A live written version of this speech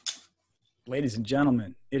Ladies and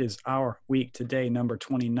gentlemen, it is our week today, number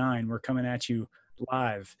 29. We're coming at you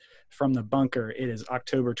live from the bunker. It is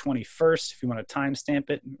October 21st. If you want to timestamp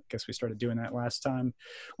it, I guess we started doing that last time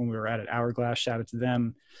when we were at Hourglass. Shout out to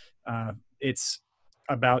them. It's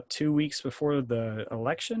about 2 weeks before the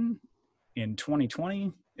election in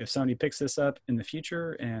 2020. If somebody picks this up in the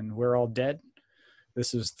future and we're all dead,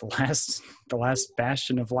 this is the last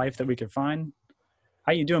bastion of life that we could find.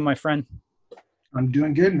 How you doing, my friend? I'm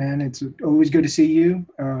doing good, man. It's always good to see you.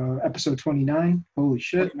 Episode 29. Holy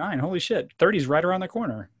shit. 29. Holy shit. 30 is right around the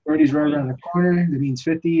corner. 30 is right around the corner. That means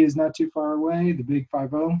 50 is not too far away. The big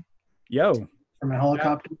 50 Yo, from a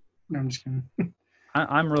helicopter. No, I'm just kidding.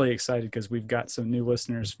 I'm really excited because we've got some new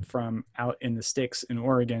listeners from out in the sticks in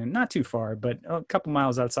Oregon, not too far, but a couple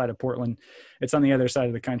miles outside of Portland. It's on the other side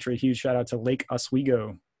of the country. Huge shout out to Lake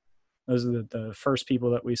Oswego. Those are the first people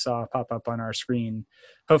that we saw pop up on our screen.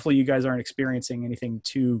 Hopefully you guys aren't experiencing anything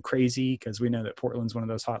too crazy because we know that Portland's one of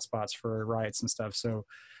those hot spots for riots and stuff. So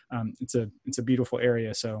it's a beautiful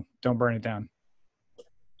area. So don't burn it down.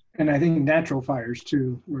 And I think natural fires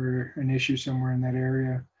too were an issue somewhere in that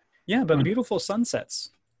area. Yeah, but beautiful sunsets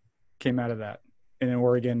came out of that in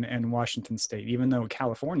Oregon and Washington State, even though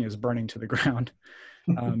California is burning to the ground.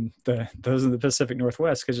 Those in the Pacific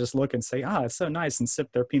Northwest could just look and say, it's so nice, and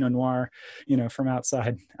sip their Pinot Noir, from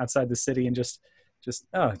outside the city and just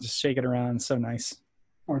shake it around. So nice.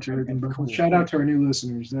 Cool. Shout out to our new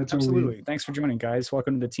listeners. That's absolutely. Thanks for joining, guys.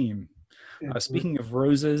 Welcome to the team. Speaking of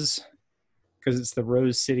roses, because it's the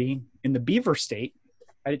Rose City in the Beaver State.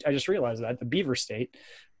 I just realized that the Beaver State,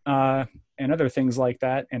 and other things like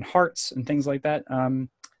that, and hearts and things like that.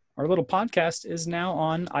 Our little podcast is now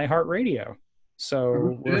on iHeartRadio.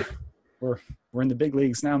 So we're in the big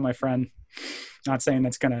leagues now, my friend. Not saying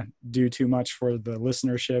that's going to do too much for the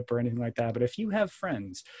listenership or anything like that, but if you have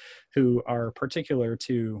friends who are particular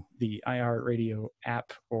to the iHeartRadio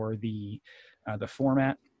app or the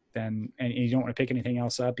format, then and you don't want to pick anything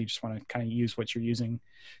else up, you just want to kind of use what you're using.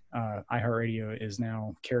 iHeartRadio is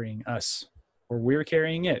now carrying us, or we're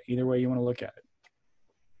carrying it. Either way you want to look at it.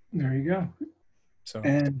 There you go. So,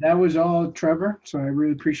 and that was all Trevor. So I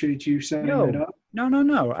really appreciate you setting it up.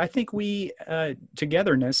 No. I think we,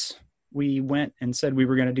 togetherness, we went and said we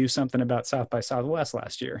were going to do something about South by Southwest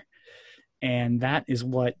last year. And that is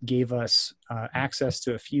what gave us access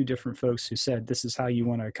to a few different folks who said, this is how you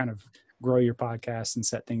want to kind of grow your podcast and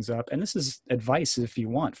set things up. And this is advice, if you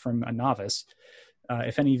want, from a novice.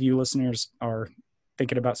 If any of you listeners are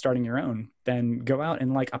thinking about starting your own, then go out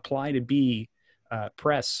and apply to be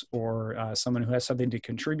press or someone who has something to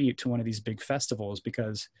contribute to one of these big festivals,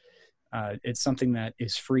 because it's something that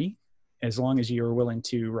is free as long as you're willing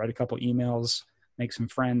to write a couple emails, make some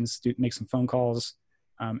friends, make some phone calls,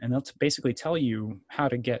 and they'll basically tell you how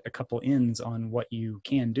to get a couple ins on what you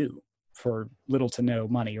can do for little to no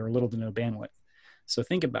money or little to no bandwidth. So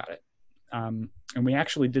think about it. And we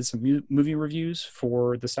actually did some movie reviews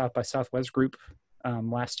for the South by Southwest group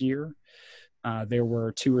last year. There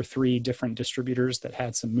were 2 or 3 different distributors that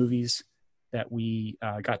had some movies that we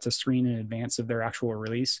got to screen in advance of their actual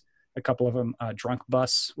release. A couple of them, Drunk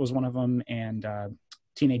Bus was one of them, and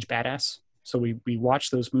Teenage Badass. So we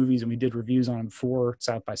watched those movies and we did reviews on them for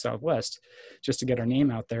South by Southwest, just to get our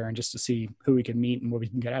name out there and just to see who we can meet and what we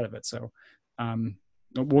can get out of it. So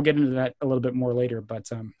we'll get into that a little bit more later. But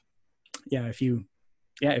if you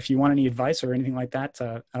want any advice or anything like that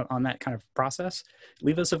on that kind of process,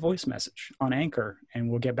 leave us a voice message on Anchor and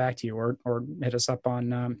we'll get back to you, or hit us up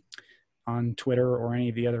on Twitter or any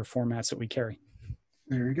of the other formats that we carry.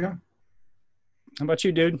 There you go. How about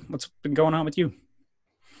you, dude? What's been going on with you?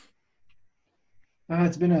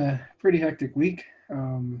 It's been a pretty hectic week.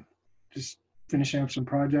 Just finishing up some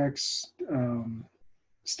projects,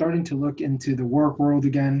 starting to look into the work world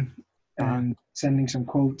again, and sending some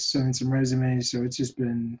quotes, sending some resumes. So it's just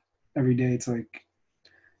been every day. It's like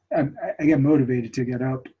I get motivated to get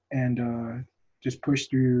up and just push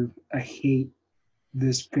through. I hate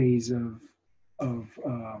this phase of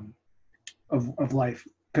life,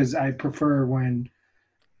 because I prefer when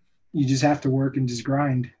you just have to work and just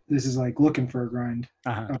grind. This is like looking for a grind.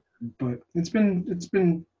 But it's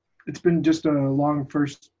been just a long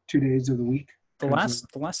first 2 days of the week. The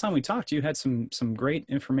last time we talked, you had some great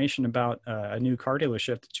information about a new car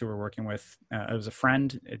dealership that you were working with. It was a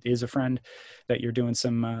friend. It is a friend that you're doing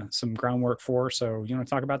some groundwork for. So you want to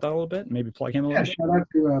talk about that a little bit? Maybe plug him a little bit? Shout out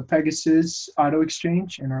to Pegasus Auto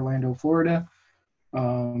Exchange in Orlando, Florida.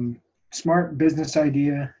 Smart business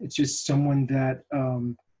idea. It's just someone that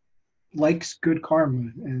likes good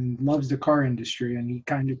karma and loves the car industry, and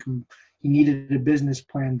he needed a business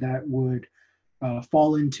plan that would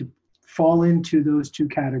fall into fall into those two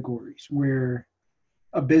categories where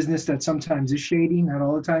a business that sometimes is shady, not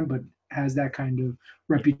all the time, but has that kind of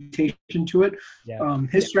reputation to it. Yeah.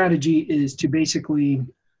 His strategy is to basically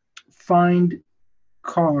find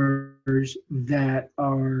cars that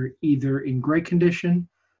are either in great condition,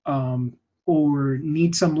 or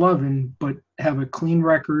need some loving, but have a clean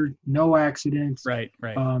record, no accidents. Right.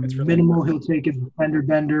 It's really Minimal, important. he'll take a fender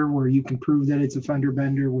bender where you can prove that it's a fender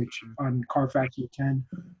bender, which on Carfax you can.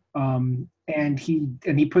 And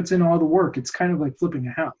he puts in all the work. It's kind of like flipping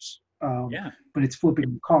a house, Yeah. but it's flipping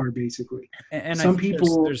a car basically. And I Some think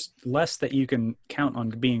people, there's less that you can count on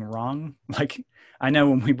being wrong. Like I know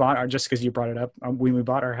when we bought our, just because you brought it up, when we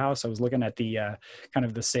bought our house, I was looking at the kind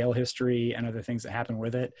of the sale history and other things that happened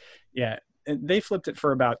with it. Yeah, they flipped it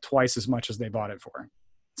for about twice as much as they bought it for. oh,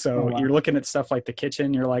 So wow. you're looking at stuff like the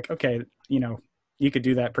kitchen, you're like, okay, you know, you could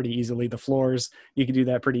do that pretty easily. The floors, you could do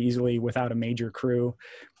that pretty easily without a major crew.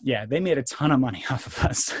 Yeah, they made a ton of money off of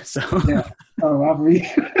us. So Yeah. Oh,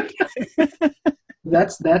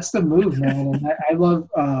 that's the move, man. And I love,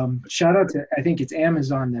 shout out to, I think it's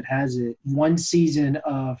Amazon that has it. One season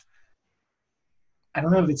of, I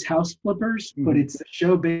don't know if it's House Flippers, but it's a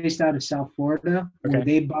show based out of South Florida where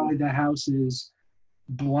they buy the houses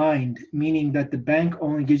blind, meaning that the bank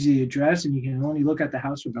only gives you the address and you can only look at the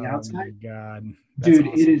house from the outside. Oh my God. Dude,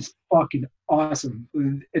 Awesome. it is fucking awesome.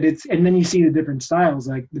 And then you see the different styles.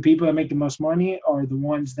 Like the people that make the most money are the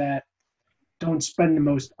ones that don't spend the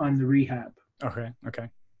most on the rehab. Okay.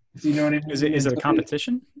 You know what I mean? Is it a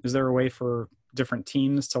competition? Is there a way for different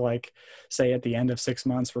teams to, like, say at the end of 6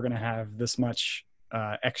 months, we're going to have this much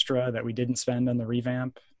extra that we didn't spend on the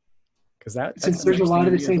revamp? Because since there's a lot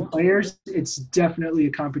of the same players, it's definitely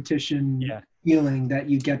a competition feeling that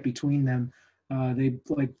you get between them. They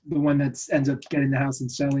like the one that ends up getting the house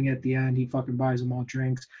and selling at the end. He fucking buys them all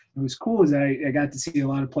drinks. It was cool is I got to see a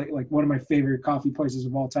lot of like one of my favorite coffee places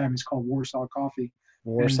of all time is called Warsaw Coffee.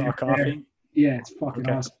 Warsaw Coffee. Yeah, it's fucking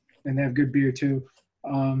awesome, and they have good beer too.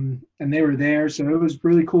 And they were there, so it was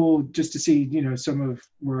really cool just to see, you know, some of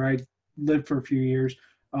where I lived for a few years.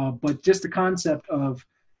 But just the concept of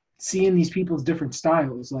seeing these people's different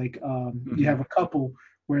styles, like you have a couple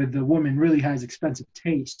where the woman really has expensive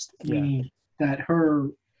taste, meaning that her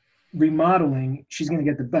remodeling, she's going to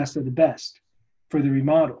get the best of the best for the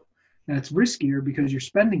remodel. Now it's riskier because you're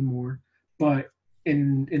spending more, but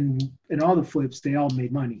in all the flips, they all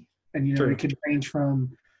made money. And, you know, it could range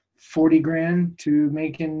from 40 grand to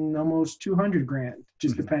making almost 200 grand,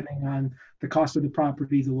 just depending on the cost of the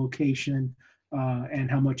property, the location, and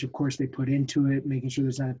how much, of course, they put into it, making sure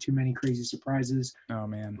there's not too many crazy surprises. Oh,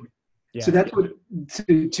 man. Yeah. So that's what,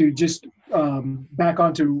 to just back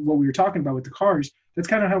onto what we were talking about with the cars, that's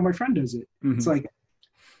kind of how my friend does it. It's like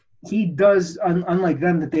he does, unlike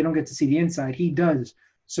them that they don't get to see the inside, he does.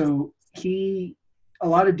 So a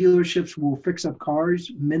lot of dealerships will fix up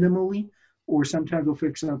cars minimally, or sometimes they'll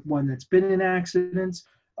fix up one that's been in accidents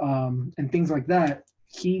and things like that.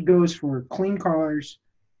 He goes for clean cars,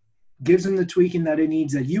 gives them the tweaking that it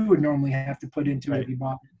needs that you would normally have to put into it if you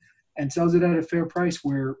bought it, and sells it at a fair price,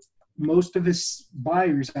 where most of his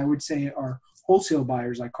buyers, I would say, are wholesale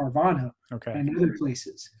buyers like Carvana and other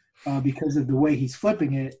places. Because of the way he's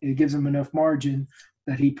flipping it, it gives him enough margin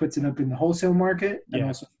that he puts it up in the wholesale market and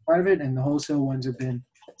also private, and the wholesale ones have been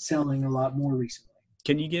selling a lot more recently.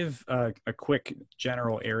 Can you give a quick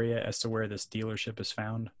general area as to where this dealership is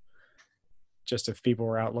found? Just if people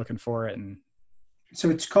were out looking for it. And so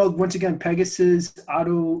it's called, once again, Pegasus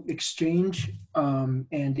Auto Exchange, and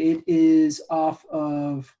it is off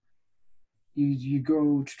of, you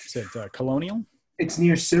go. Is it Colonial? It's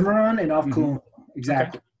near Cimarron and off Colonial.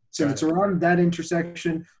 Exactly. Okay. So it's around that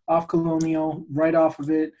intersection, off Colonial, right off of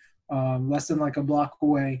it, less than like a block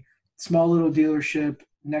away. Small little dealership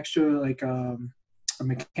next to like a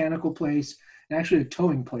mechanical place and actually a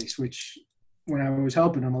towing place, which when I was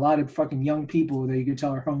helping them, a lot of fucking young people that you could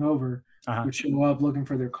tell are hungover would show up looking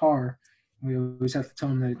for their car. We always have to tell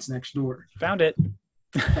them that it's next door. Found it.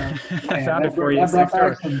 I found it for you. It's next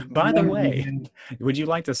door. By the way, would you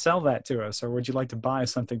like to sell that to us, or would you like to buy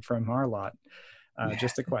something from our lot?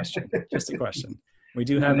 Just a question. Just a question. We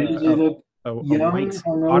do have a white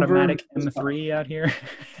automatic M3 out here.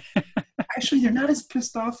 Actually, they're not as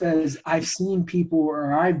pissed off as I've seen people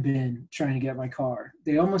or I've been trying to get my car.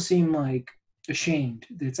 They almost seem like ashamed.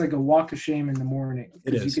 It's like a walk of shame in the morning.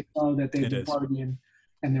 Because you can tell that they've been partying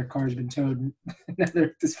and their car's been towed.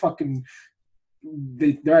 They're this fucking...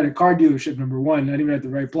 They're at a car dealership, number one, not even at the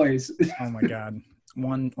right place. Oh my God.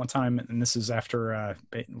 One time, and this is after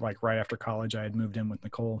like right after college, I had moved in with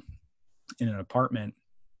Nicole in an apartment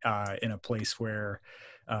in a place where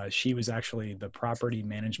She was actually the property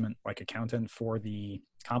management like accountant for the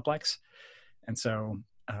complex, and so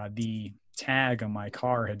the tag on my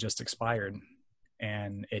car had just expired,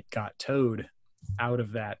 and it got towed out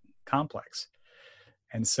of that complex.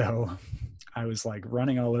 And so I was like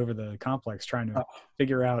running all over the complex trying to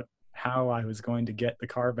figure out how I was going to get the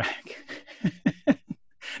car back.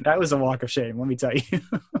 That was a walk of shame, let me tell you.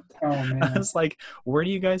 Oh man. I was like, where do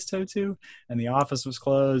you guys tow to? And the office was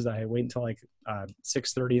closed. I had waited until like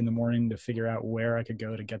 6:30 in the morning to figure out where I could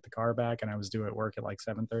go to get the car back. And I was due at work at like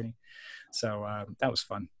 7:30. So that was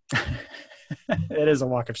fun. It is a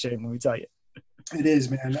walk of shame, let me tell you. It is,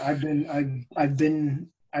 man. I've been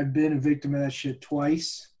a victim of that shit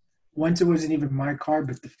twice. Once it wasn't even my car,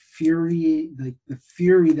 but the fury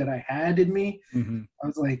that I had in me, Mm-hmm. I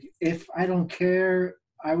was like, if I don't care,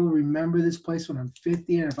 I will remember this place when I'm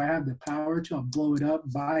 50, and if I have the power to, I'll blow it up,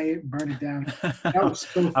 buy it, burn it down. That was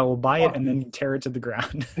so I will buy it and then tear it to the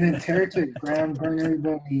ground. and then tear it to the ground, burn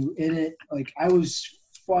everybody in it. Like, I was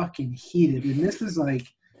fucking heated. And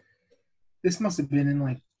this must have been in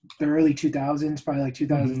like the early 2000s, probably like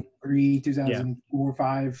 2003, 2004,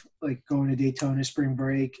 5, like going to Daytona spring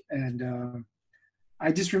break. And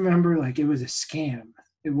I just remember like it was a scam.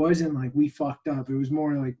 It wasn't like we fucked up. It was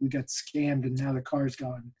more like we got scammed and now the car's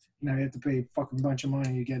gone. Now you have to pay a fucking bunch of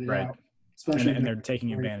money to get it Right. out. Especially and they're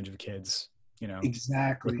taking advantage of kids,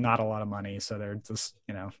 exactly with not a lot of money. So they're just,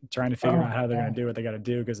 trying to figure out how they're going to do what they got to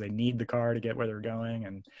do because they need the car to get where they're going.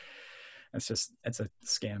 And it's a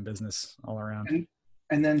scam business all around.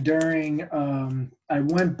 And then during, I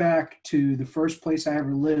went back to the first place I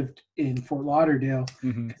ever lived in Fort Lauderdale.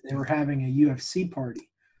 Mm-hmm. They were having a UFC party.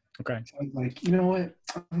 Okay. So I was like, you know what?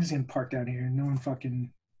 I'm just going to park down here. No one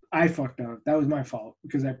I fucked up. That was my fault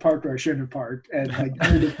because I parked where I shouldn't have parked. And like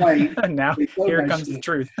during the fight. Now, here comes the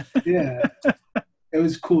truth. Yeah. It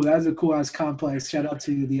was cool. That was a cool ass complex. Shout out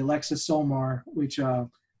to the Alexa Solmar, which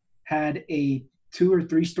had a 2 or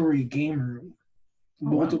 3 story game room.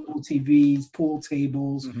 Multiple TVs, pool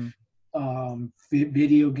tables,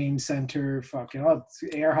 video game center,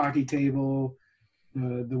 air hockey table,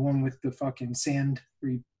 the one with the fucking sand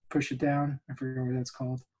where you push it down. I forget what that's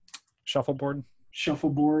called. Shuffleboard.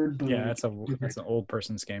 But yeah, that's an old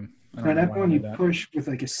person's game. And that one you push with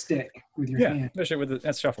like a stick with your hand. Yeah,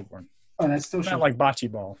 that's shuffleboard. Oh, that's still not like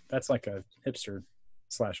bocce ball. That's like a hipster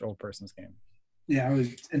 / old person's game. Yeah, I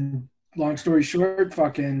was and. Long story short,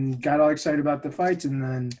 fucking got all excited about the fights and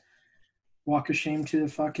then walk of shame to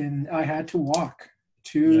the I had to walk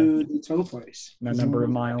to the tow place. That number of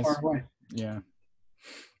miles. Far away. Yeah.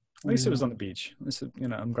 At least it was on the beach. At least,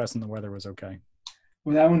 I'm guessing the weather was okay.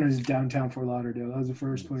 Well, that one was downtown Fort Lauderdale. That was the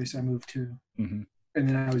first place I moved to. Mm-hmm. And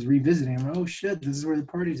then I was revisiting. I'm like, oh shit, this is where the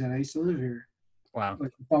party's at. I used to live here. Wow.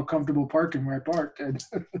 Like, I felt comfortable parking where I parked. And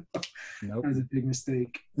nope. That was a big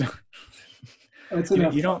mistake.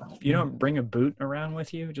 You don't bring a boot around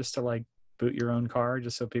with you just to like boot your own car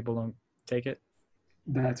just so people don't take it?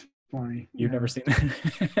 That's funny. You've never seen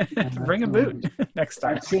that? Bring a boot next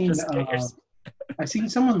time. I've seen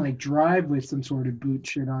someone like drive with some sort of boot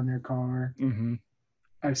shit on their car. Mm-hmm.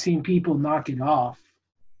 I've seen people knock it off.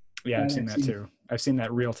 Yeah, I've seen that too. I've seen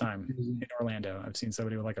that real time in Orlando. I've seen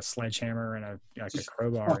somebody with like a sledgehammer and a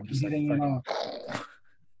crowbar and just hitting it off.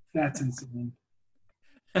 That's insane.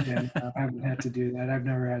 Yeah, no, I haven't had to do that. I've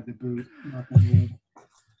never had the boot.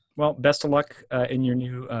 Well, best of luck in your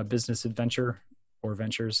new business adventure or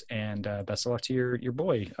ventures, and best of luck to your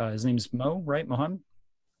boy. His name's Mo, right? Mohammed?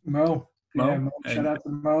 Mo. Yeah, Mo. Shout out to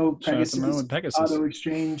Mo. Pegasus Auto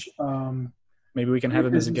Exchange. Maybe we can have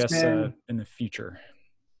him as a guest in the future.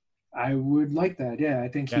 I would like that. Yeah, I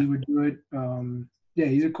think he would do it. Yeah,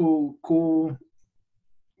 he's a cool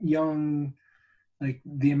young, like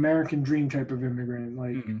the American dream type of immigrant,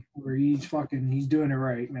 like where he's doing it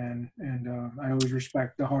right, man. And I always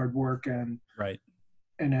respect the hard work and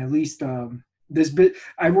at least this bit.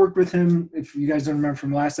 I worked with him. If you guys don't remember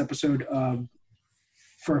from last episode,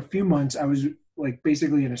 for a few months, I was like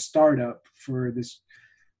basically in a startup for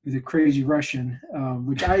the crazy Russian,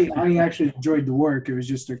 which I actually enjoyed the work. It was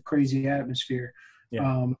just a crazy atmosphere.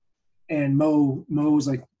 Yeah. And Mo was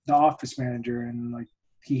like the office manager, and like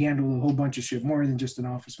he handled a whole bunch of shit, more than just an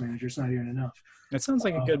office manager. It's not even enough. It sounds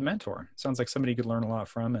like a good mentor. It sounds like somebody you could learn a lot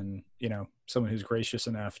from, and someone who's gracious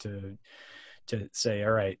enough to say,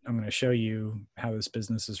 all right, I'm going to show you how this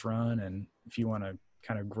business is run, and if you want to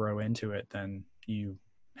kind of grow into it, then you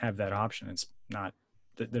have that option. It's not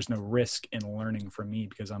there's no risk in learning from me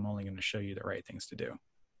because I'm only going to show you the right things to do.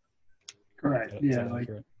 Correct. He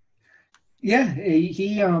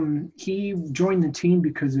joined the team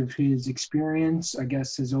because of his experience. I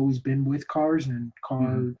guess has always been with cars and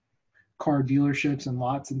car dealerships and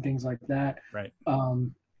lots and things like that. Right.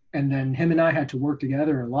 And then him and I had to work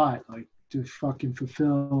together a lot, like to fucking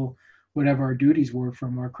fulfill whatever our duties were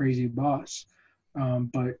from our crazy boss.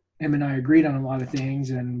 But him and I agreed on a lot of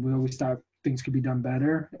things, and we always thought things could be done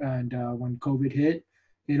better. And when COVID hit,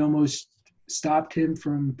 it almost stopped him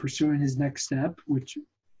from pursuing his next step, which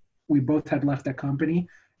we both had left that company.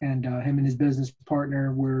 And him and his business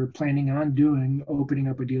partner were planning on opening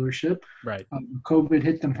up a dealership. Right. COVID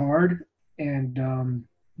hit them hard, and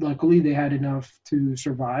luckily they had enough to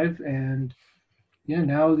survive. And yeah,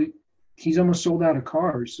 now he's almost sold out of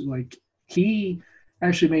cars. Like, he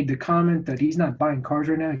actually made the comment that he's not buying cars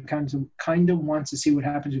right now. He kind of wants to see what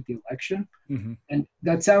happens with the election. Mm-hmm. And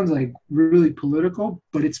that sounds like really political,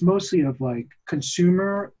 but it's mostly of like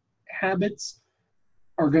consumer habits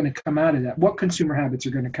are going to come out of that. What consumer habits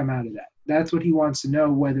are going to come out of that? That's what he wants to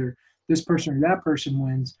know, whether this person or that person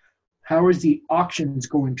wins. How is the auctions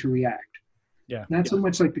going to react? Yeah. Not so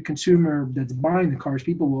much like the consumer that's buying the cars.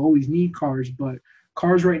 People will always need cars, but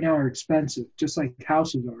cars right now are expensive, just like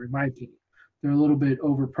houses are, in my opinion. They're a little bit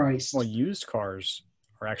overpriced. Well, used cars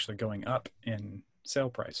are actually going up in sale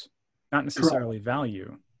price, not necessarily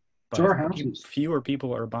value, but fewer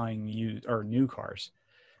people are buying used or new cars,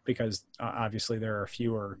 because obviously there are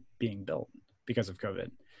fewer being built because of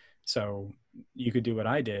COVID. So you could do what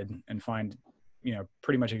I did and find,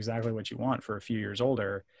 pretty much exactly what you want for a few years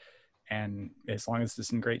older. And as long as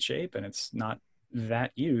it's in great shape and it's not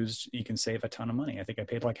that used, you can save a ton of money. I think I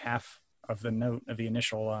paid like half of the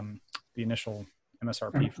initial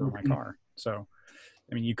MSRP for my car. So,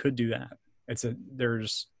 I mean, you could do that.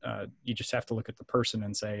 You just have to look at the person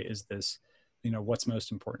and say, is this, what's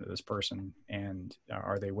most important to this person? And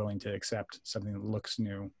are they willing to accept something that looks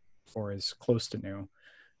new or is close to new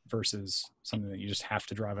versus something that you just have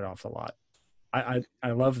to drive it off the lot?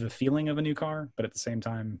 I love the feeling of a new car, but at the same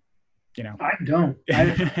time, I don't. I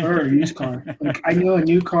prefer a used car. Like, I know a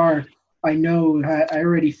new car, I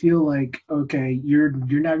already feel like, okay, you're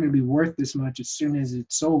not going to be worth this much as soon as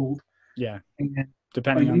it's sold. Yeah. And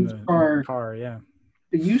depending on the car, yeah.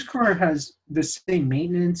 The used car has the same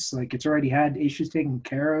maintenance, like it's already had issues taken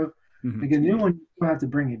care of. Mm-hmm. Like a new one, you don't have to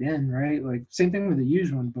bring it in, right? Like same thing with the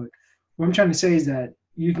used one. But what I'm trying to say is that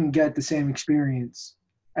you can get the same experience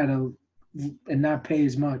and not pay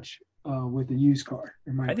as much with a used car.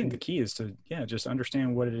 I think the key is to just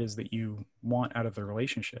understand what it is that you want out of the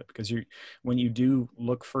relationship, because when you do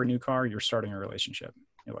look for a new car, you're starting a relationship.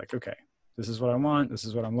 You're like, okay, this is what I want, this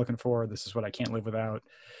is what I'm looking for, this is what I can't live without,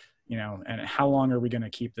 and how long are we going to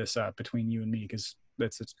keep this up between you and me? Because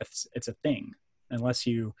it's a thing. Unless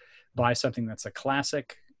you buy something that's a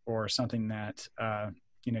classic or something that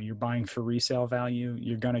you're buying for resale value,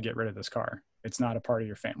 you're going to get rid of this car. It's not a part of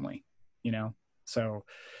your family, so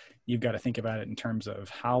you've got to think about it in terms of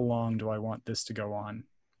how long do I want this to go on?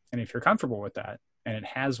 And if you're comfortable with that and it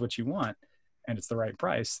has what you want and it's the right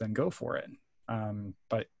price, then go for it.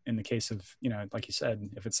 But in the case of, like you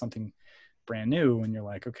said, if it's something brand new and you're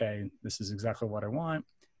like, okay, this is exactly what I want,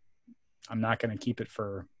 I'm not going to keep it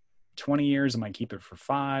for 20 years. I might keep it for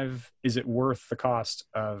 5. Is it worth the cost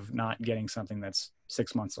of not getting something that's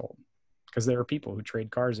 6 months old? Because there are people who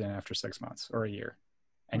trade cars in after 6 months or a year,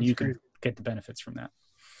 and you can get the benefits from that.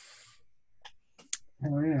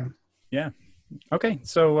 Oh, yeah. Yeah. Okay.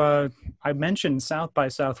 So I mentioned South by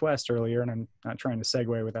Southwest earlier, and I'm not trying to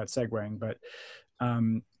segue without segueing, but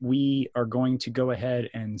we are going to go ahead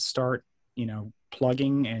and start,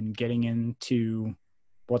 plugging and getting into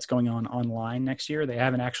what's going on online next year. They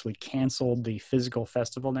haven't actually canceled the physical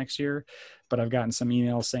festival next year, but I've gotten some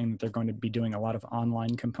emails saying that they're going to be doing a lot of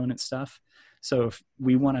online component stuff. So if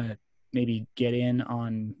we want to maybe get in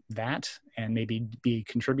on that and maybe be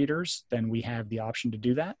contributors, then we have the option to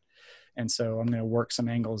do that. And so I'm going to work some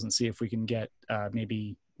angles and see if we can get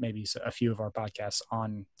maybe a few of our podcasts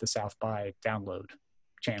on the South by download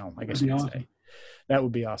channel, I guess you could say. That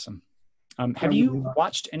would be awesome. Have you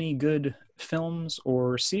watched any good films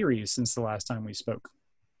or series since the last time we spoke?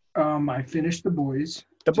 I finished The Boys.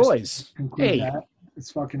 The Boys. Hey. That.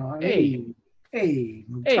 It's fucking awesome. Hey.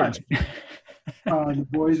 The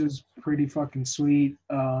Boys was pretty fucking sweet.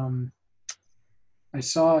 I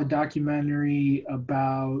saw a documentary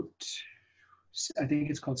about, I think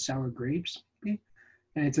it's called Sour Grapes, and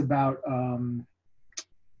it's about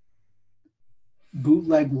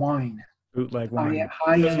bootleg wine. Bootleg wine.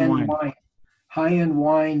 High-end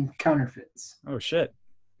wine counterfeits. Oh, shit.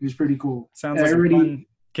 It was pretty cool. Sounds like fun.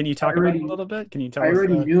 Can you talk about it a little bit? Can you tell us? I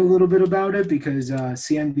already knew a little bit about it because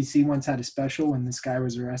CNBC once had a special when this guy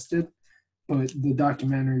was arrested, but the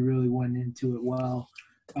documentary really went into it well.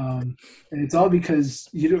 And it's all because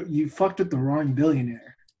you fucked with the wrong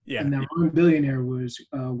billionaire. Yeah. And that one billionaire was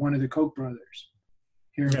one of the Koch brothers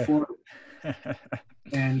here in Florida.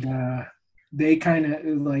 And they kind of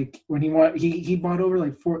like when he bought over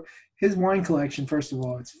like his wine collection. First of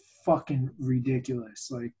all, it's fucking ridiculous.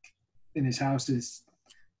 Like in his house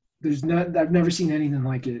I've never seen anything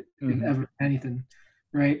like it in ever anything,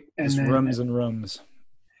 right? And just then rooms and rooms.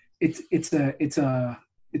 It's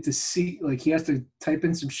a seat, like he has to type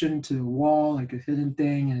in some shit into the wall, like a hidden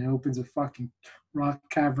thing, and it opens a fucking rock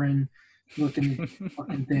cavern looking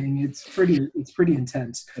fucking thing. It's pretty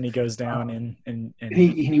intense. And he goes down and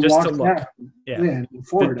he just walks to look. down. Yeah. In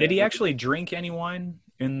Florida. Did he actually drink any wine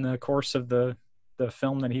in the course of the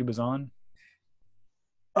film that he was on?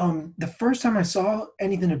 The first time I saw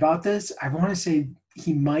anything about this, I want to say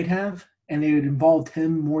he might have, and it involved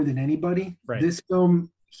him more than anybody. Right. This film,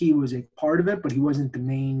 he was a part of it, but he wasn't the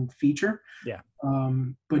main feature. Yeah.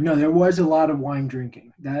 But no, there was a lot of wine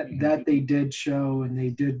drinking that they did show, and they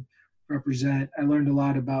did represent. I learned a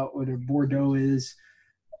lot about what a Bordeaux is.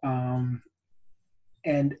 And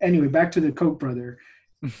anyway, back to the Koch brother.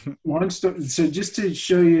 So just to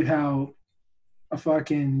show you how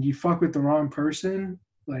you fuck with the wrong person,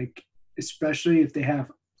 like especially if they have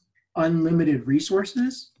unlimited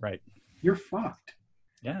resources, right? You're fucked.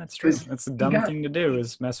 Yeah, that's true. That's a dumb thing to do,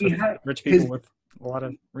 is mess with rich people with a lot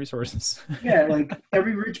of resources. Yeah, like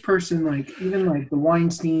every rich person, like even like the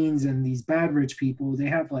Weinsteins and these bad rich people, they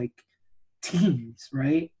have like teams,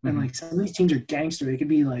 right? And like some of these teams are gangster. They could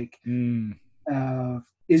be like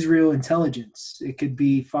Israel intelligence. It could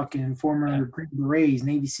be fucking former Green Berets,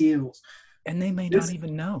 Navy SEALs. And they may not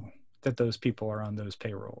even know that those people are on those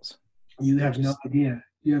payrolls. You have no idea.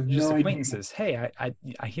 You have just no acquaintances. idea. Hey,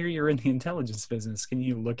 I hear you're in the intelligence business. Can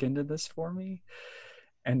you look into this for me?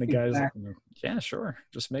 And the guy's like, yeah, sure.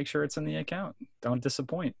 Just make sure it's in the account. Don't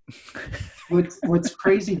disappoint. What's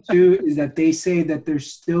crazy too is that they say that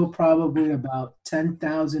there's still probably about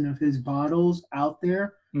 10,000 of his bottles out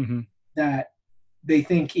there that they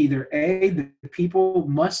think either A, the people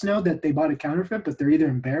must know that they bought a counterfeit, but they're either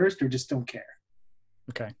embarrassed or just don't care.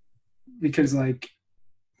 Okay. Because like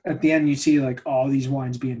at the end you see like all these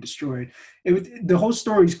wines being destroyed. The whole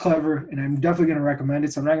story's clever, and I'm definitely going to recommend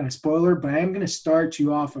it, so I'm not going to spoil it, but I am going to start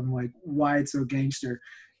you off on like why it's so gangster.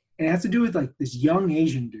 And it has to do with like this young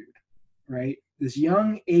Asian dude, right? This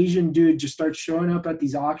young Asian dude just starts showing up at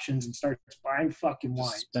these auctions and starts buying fucking wine.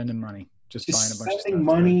 Spending money. Just buying a bunch of stuff. Spending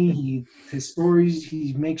money. His stories,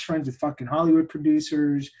 he makes friends with fucking Hollywood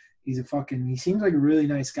producers. He seems like a really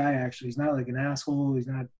nice guy, actually. He's not like an asshole. He's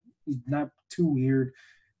not too weird.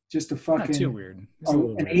 Just a fucking not too weird.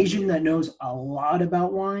 An Asian that knows a lot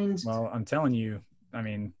about wines. Well, I'm telling you, I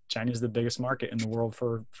mean, China's the biggest market in the world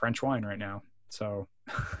for French wine right now. So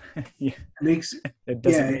yeah, it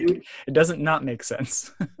doesn't not make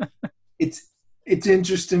sense. It's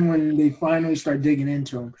interesting when they finally start digging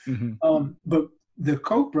into him. But the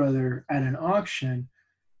Koch brother at an auction,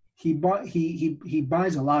 he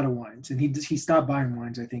buys a lot of wines, and he stopped buying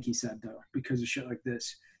wines, I think he said, though, because of shit like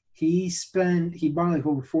this. He bought like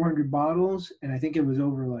over 400 bottles, and I think it was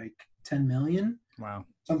over like 10 million. Wow.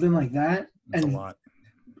 Something like that. That's a lot.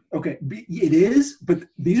 Okay, it is, but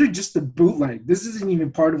these are just the bootleg. This isn't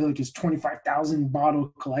even part of like his 25,000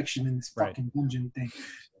 bottle collection in this fucking dungeon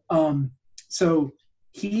thing. So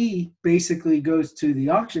he basically goes to the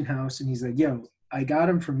auction house and he's like, yo, I got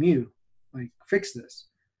him from you. Like, fix this.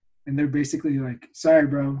 And they're basically like, sorry,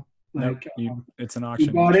 bro. Like, it's an auction.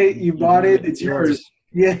 You bought it. It's yours.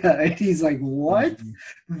 Yeah. And he's like, what?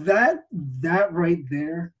 That right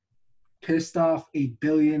there pissed off a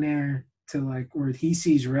billionaire to like where he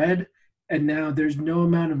sees red. And now there's no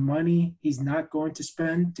amount of money he's not going to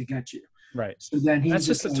spend to get you. Right. So then that's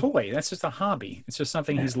just a toy. That's just a hobby. It's just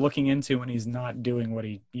something he's looking into when he's not doing what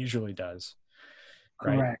he usually does.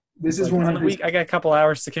 Right? Correct. This is like, one of I got a couple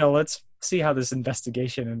hours to kill. Let's see how this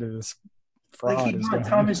investigation into this fraud is going.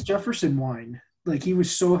 Thomas Jefferson wine. Like he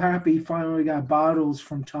was so happy he finally got bottles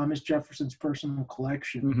from Thomas Jefferson's personal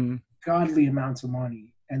collection. Godly amounts of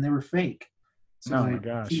money, and they were fake. So my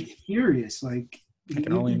gosh. He's furious. Like I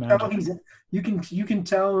can only imagine. You can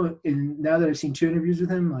tell, and now that I've seen 2 interviews with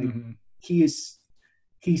him, like he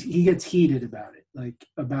gets heated about it, like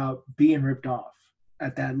about being ripped off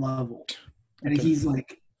at that level. And he's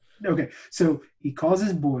like, okay, so he calls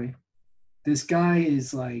his boy. This guy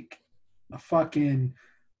is like a fucking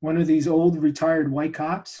one of these old retired white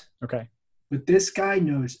cops. Okay. But this guy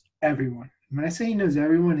knows everyone. When I say he knows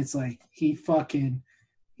everyone, it's like he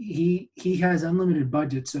has unlimited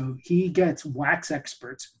budget, so he gets wax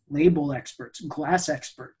experts, label experts, glass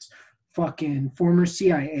experts, fucking former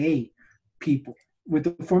CIA people. With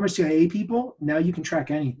the former CIA people, now you can track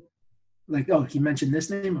anything. like, oh, he mentioned this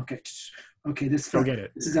name. Okay, okay, Go get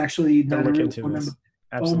it. this is actually Go not a look real into phone this. number.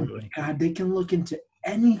 Oh my Absolutely. God, they can look into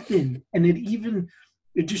anything, and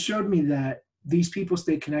it just showed me that these people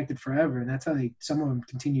stay connected forever, and that's how some of them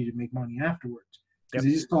continue to make money afterwards. Because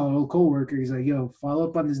Yep. they just call an old coworker. He's like, "Yo, follow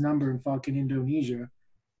up on this number in fucking Indonesia."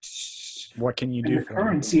 What can you And do the for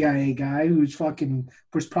current me? CIA guy, who's fucking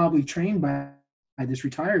was probably trained by this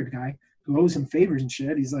retired guy who owes him favors and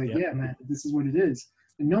shit. He's like, Yep. "Yeah, man, this is what it is,"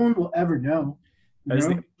 and no one will ever know. You That is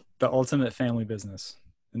know, the ultimate family business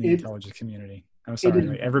in the it intelligence community. I'm it sorry. is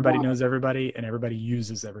Like everybody wild. knows everybody and everybody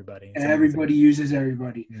uses everybody. It's amazing. Everybody uses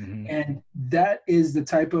everybody. Mm-hmm. And that is the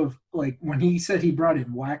type of, like, when he said he brought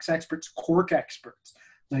in wax experts, cork experts,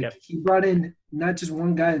 like Yep. he brought in not just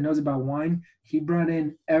one guy that knows about wine, he brought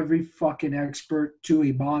in every fucking expert to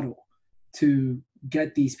a bottle to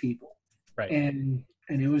get these people. Right. And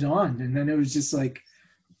it was on. And then it was just like,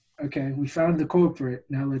 okay, we found the culprit.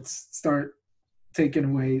 Now let's start taking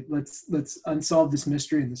away, let's unsolve this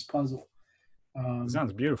mystery and this puzzle.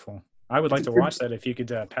 Sounds beautiful. I would like It's to a watch good, that. If you could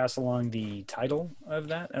pass along the title of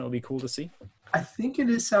that, that would be cool to see. I think it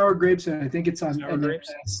is Sour Grapes, and I think it's on. Sour And I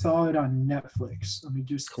grapes. saw it on Netflix. Let me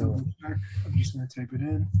just Cool. double check. I'm just gonna type it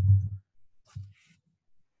in.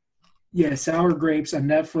 Yeah, Sour Grapes on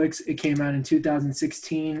Netflix. It came out in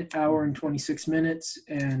 2016, hour and 26 minutes,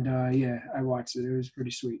 and yeah, I watched it. It was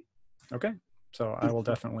pretty sweet. Okay. So I will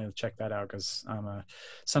definitely check that out because I'm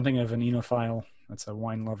something of an enophile. That's a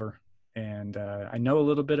wine lover. And I know a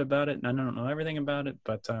little bit about it. And I don't know everything about it,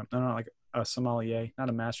 but I'm not like a sommelier, not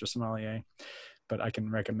a master sommelier, but I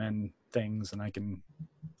can recommend things and I can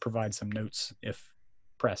provide some notes if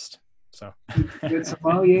pressed. So The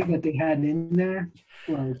sommelier that they had in there,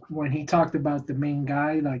 like when he talked about the main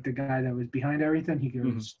guy, like the guy that was behind everything, he goes,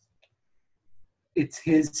 Mhm. "It's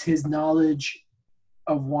his knowledge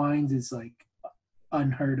of wines is like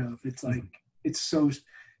unheard of. It's like it's so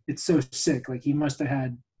sick. Like he must have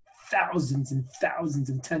had thousands and thousands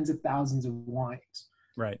and tens of thousands of wines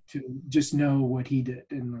Right. to just know what he did.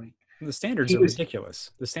 And like The standards he are was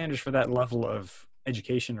ridiculous. The standards for that level of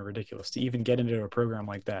education are ridiculous. To even get into a program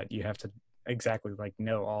like that, you have to exactly like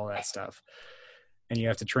know all that stuff. And you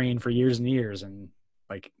have to train for years and years and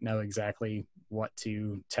like know exactly what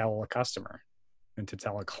to tell a customer and to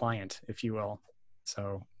tell a client, if you will.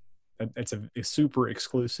 So it's a super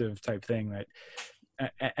exclusive type thing that,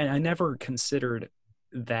 and I never considered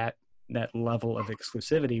that level of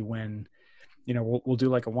exclusivity when, you know, we'll do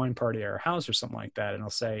like a wine party at our house or something like that. And I'll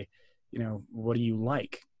say, you know, what do you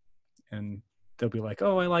like? And they'll be like,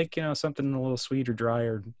 oh, I like, you know, something a little sweet or dry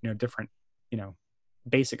or, you know, different, you know,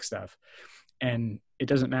 basic stuff. And it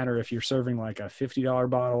doesn't matter if you're serving like a $50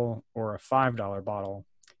 bottle or a $5 bottle.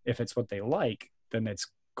 If it's what they like, then it's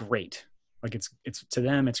great. Like it's to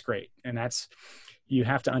them, it's great. And that's, you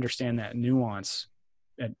have to understand that nuance.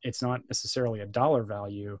 It's not necessarily a dollar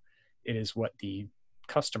value. It is what the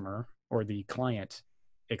customer or the client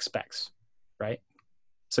expects. Right.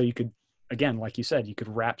 So you could, again, like you said, you could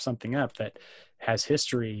wrap something up that has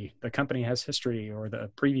history. The company has history or the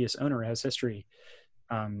previous owner has history.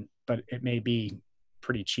 But it may be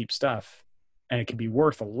pretty cheap stuff and it could be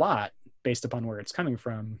worth a lot based upon where it's coming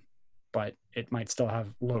from, but it might still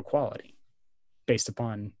have low quality based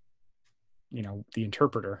upon, you know, the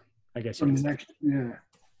interpreter, I guess you from could the say. next, yeah.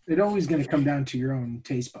 It's always going to come down to your own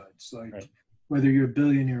taste buds. Like Right. whether you're a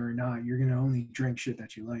billionaire or not, you're going to only drink shit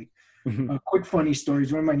that you like. Mhm. A quick funny story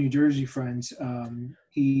is one of my New Jersey friends.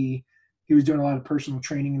 He was doing a lot of personal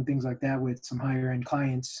training and things like that with some higher end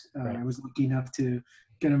clients. Right. I was lucky enough to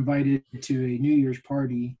get invited to a New Year's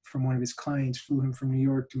party from one of his clients. Flew him from New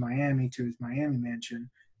York to Miami to his Miami mansion.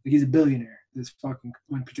 Like he's a billionaire. This fucking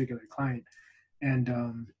one particular client. And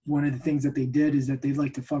one of the things that they did is that they'd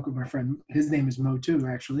like to fuck with my friend. His name is Mo too,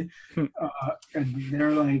 actually. And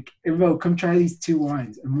they're like, hey, Mo, come try these two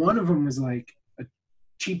wines. And one of them was like a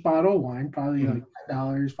cheap bottle of wine, probably like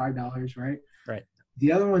 $10, $5, right? Right.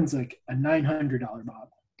 The other one's like a $900 bottle.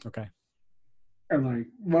 Okay. And like,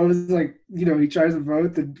 Mo was like, you know, he tries them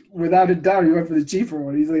both, and without a doubt, he went for the cheaper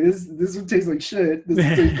one. He's like, this one tastes like shit. This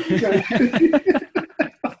one tastes like good.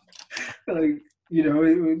 Like, you know,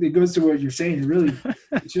 it goes to what you're saying. It really,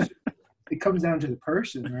 it's just, it comes down to the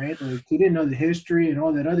person, right? Like, he didn't know the history and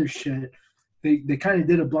all that other shit. They kind of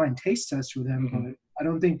did a blind taste test with him, but I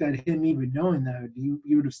don't think that him even knowing that,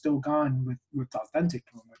 he would have still gone with what's authentic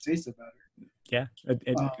to him, what tasted better. Yeah.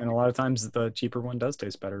 And a lot of times the cheaper one does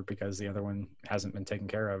taste better because the other one hasn't been taken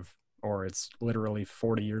care of, or it's literally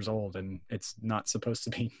 40 years old and it's not supposed to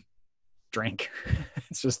be drank.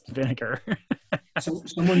 It's just vinegar. So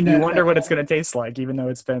someone You that wonder what it's going to taste like, even though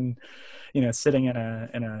it's been, you know, sitting in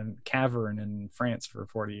a cavern in France for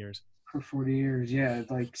 40 years. For 40 years, yeah.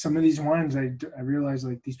 Like some of these wines, I realized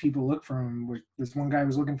like these people look for them. Like this one guy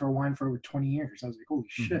was looking for a wine for over 20 years. I was like, holy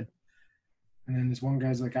shit. And then this one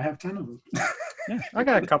guy's like, I have 10 of them. Yeah, I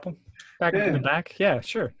got a couple back in the Yeah. back. Yeah,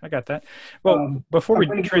 sure, I got that. Well, before I'm we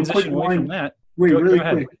gonna give a quick transition away from wine. that, Wait, go really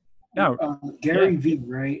ahead. quick. No, Gary V,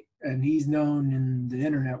 right? And he's known in the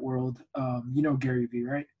internet world. You know Gary V,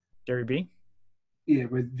 right? Gary B. Yeah,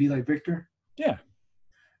 with V like Victor. Yeah.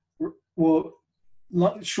 Well,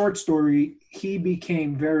 short story, he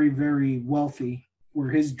became very, very wealthy, where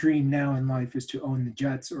his dream now in life is to own the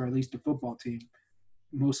Jets, or at least a football team.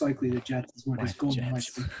 Most likely the Jets is what his goal might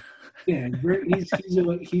be. Yeah,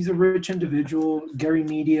 he's a rich individual. Gary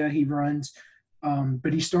Media he runs,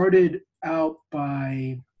 but he started out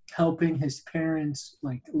by helping his parents'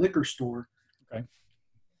 like liquor store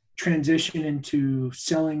transition into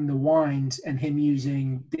selling the wines, and him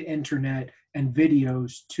using the internet and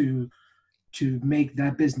videos to make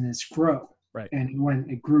that business grow. Right. And when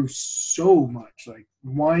it grew so much, like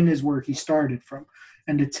wine is where he started from.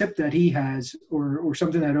 And the tip that he has, or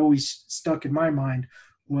something that always stuck in my mind,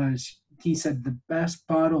 was he said the best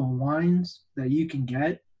bottle of wines that you can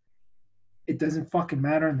get, it doesn't fucking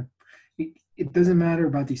matter. It doesn't matter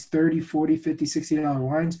about these 30, 40, 50, $60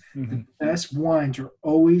 wines. The best wines are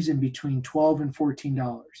always in between $12 and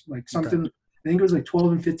 $14. Like something, I think it was like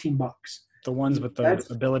 12 and 15 bucks. The ones with the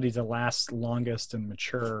ability to last longest and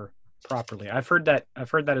mature properly. I've heard that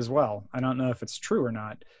as well. I don't know if it's true or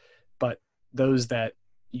not, but those that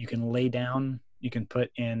you can lay down, you can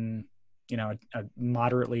put in, a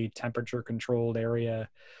moderately temperature controlled area,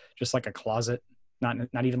 just like a closet,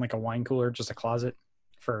 not even like a wine cooler, just a closet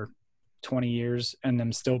for 20 years, and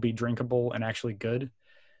them still be drinkable and actually good.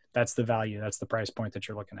 That's the value. That's the price point that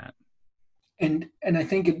you're looking at. And I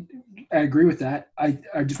think I agree with that. I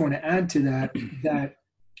just want to add to that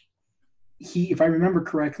he, if I remember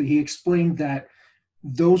correctly, he explained that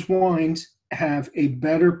those wines have a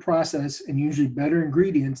better process and usually better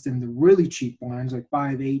ingredients than the really cheap wines, like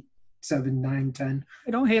 5, 8, 7, 9, 10.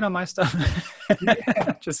 Hey, don't hate on my stuff.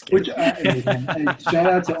 Just kidding. Shout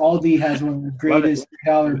out to Aldi, has one of the greatest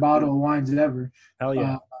 $3 bottle of wines ever. Hell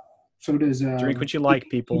yeah. So does drink what you like,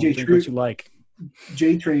 people. Drink what you like.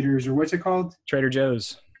 J Traders, or what's it called? Trader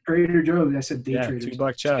Joe's. Trader Joe's. I said day traders.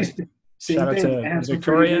 $2 Chuck. Shout out to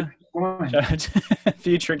Victoria. Shout out to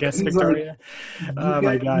future guest Victoria. Like, oh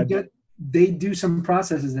my God. They do some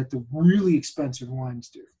processes that the really expensive wines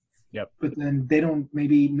do. Yep. But then they don't.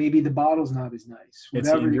 Maybe the bottle's not as nice. It's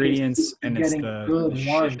the ingredients and it's the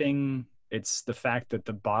shipping. It's the fact that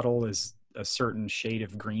the bottle is a certain shade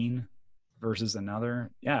of green versus another.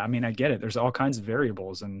 Yeah, I mean, I get it. There's all kinds of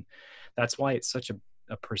variables, and that's why it's such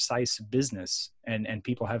a precise business, and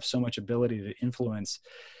people have so much ability to influence.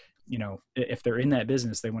 If they're in that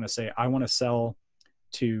business, they want to say, I want to sell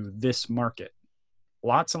to this market,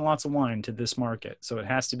 lots and lots of wine to this market. So it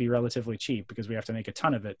has to be relatively cheap because we have to make a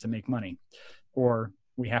ton of it to make money, or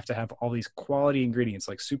we have to have all these quality ingredients,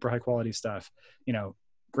 like super high quality stuff,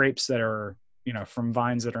 grapes that are, from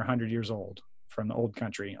vines that are 100 years old, from the old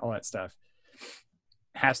country, all that stuff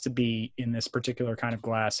has to be in this particular kind of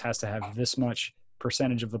glass, has to have this much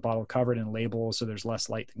percentage of the bottle covered in labels, so there's less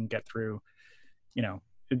light that can get through.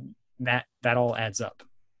 That all adds up,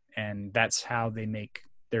 and that's how they make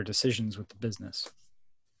their decisions with the business.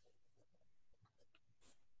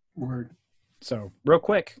 Word. So real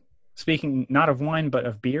quick, speaking not of wine but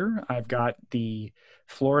of beer, I've got the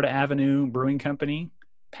Florida Avenue Brewing Company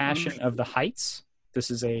Passion of the Heights.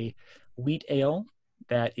 This is a wheat ale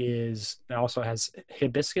that also has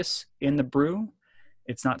hibiscus in the brew.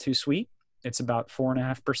 It's not too sweet. It's about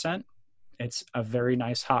 4.5%. It's a very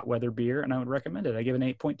nice hot weather beer, and I would recommend it. I give it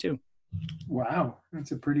an 8.2. Wow,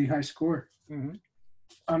 that's a pretty high score. Mm-hmm.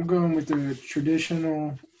 I'm going with the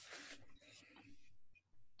traditional.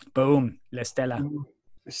 Boom, La Stella.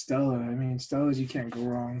 Stella. I mean, Stella's, you can't go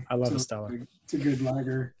wrong. I love a Stella. It's a good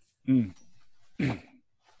lager. Mm. Yeah,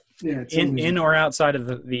 it's in or outside of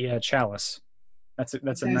the chalice. That's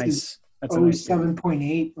a nice. That's always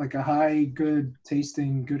 7.8, like a high, good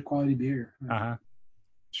tasting, good quality beer.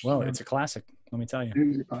 Well, it's a classic. Let me tell you. It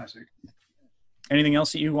is a classic. Anything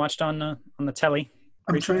else that you watched on the telly?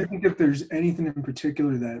 I'm trying to think if there's anything in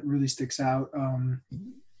particular that really sticks out.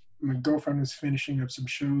 My girlfriend was finishing up some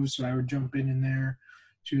shows, so I would jump in there.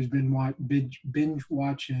 She was binge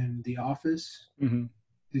watching The Office. Mm-hmm.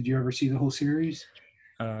 Did you ever see the whole series?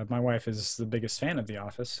 My wife is the biggest fan of The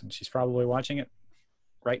Office, and she's probably watching it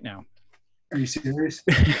right now. Are you serious?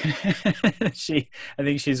 I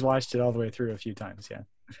think she's watched it all the way through a few times. Yeah.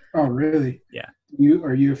 Oh, really? Yeah.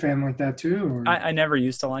 Are you a fan like that too, or I never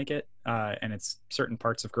used to like it, and it's certain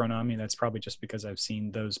parts have grown on me. That's probably just because I've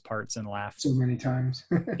seen those parts and laughed. so many times?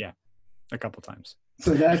 Yeah, a couple times.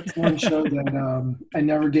 So that's one show that I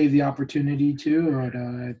never gave the opportunity to,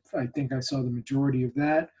 but I think I saw the majority of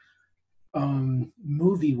that.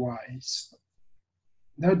 Movie wise,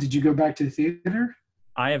 no, did you go back to the theater?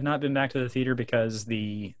 I have not been back to the theater because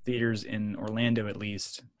the theaters in Orlando, at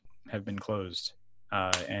least, have been closed.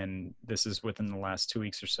 And this is within the last 2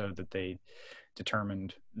 weeks or so that they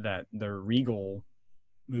determined that the Regal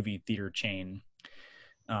movie theater chain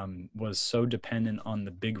was so dependent on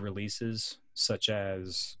the big releases, such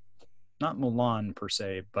as not Mulan per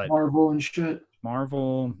se, but Marvel and shit.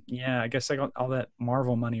 Marvel. Yeah, I guess I got all that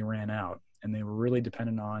Marvel money ran out, and they were really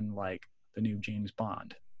dependent on like the new James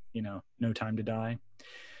Bond, No Time to Die.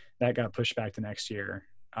 That got pushed back to next year.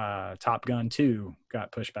 Top Gun 2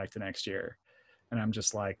 got pushed back to next year. And I'm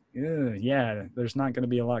just like, yeah, there's not going to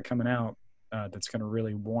be a lot coming out that's going to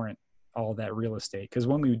really warrant all that real estate. Because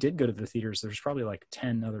when we did go to the theaters, there's probably like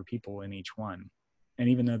 10 other people in each one. And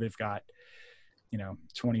even though they've got,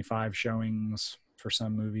 25 showings for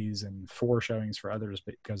some movies and 4 showings for others,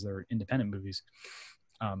 but because they're independent movies,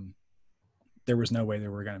 there was no way they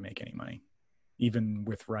were going to make any money, even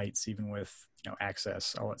with rights, even with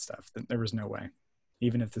access, all that stuff. There was no way.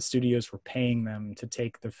 Even if the studios were paying them to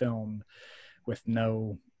take the film with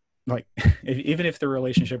no, like, even if the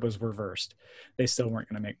relationship was reversed, they still weren't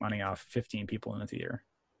going to make money off 15 people in the theater.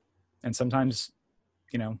 And sometimes,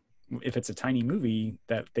 if it's a tiny movie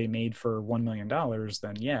that they made for $1 million,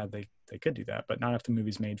 then yeah, they could do that, but not if the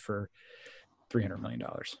movie's made for $300 million.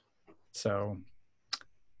 So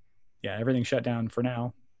yeah, everything's shut down for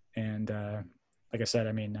now. And like I said,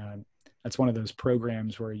 I mean, that's one of those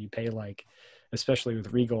programs where you pay like, especially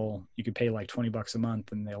with Regal, you could pay like $20 a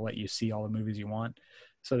month and they'll let you see all the movies you want.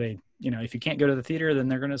 So they, if you can't go to the theater, then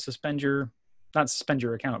they're going to not suspend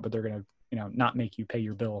your account, but they're going to, not make you pay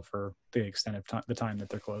your bill for the extent of the time that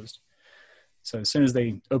they're closed. So as soon as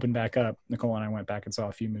they opened back up, Nicole and I went back and saw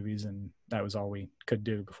a few movies, and that was all we could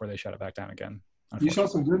do before they shut it back down again. You saw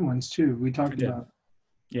some good ones too. We talked about.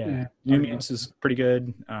 Yeah. New Mutants is pretty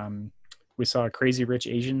good. We saw Crazy Rich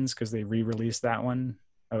Asians because they re-released that one.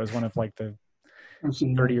 That was one of like the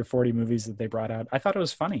 30 or 40 movies that they brought out. I thought it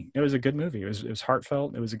was funny. It was a good movie. It was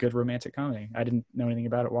heartfelt. It was a good romantic comedy. I didn't know anything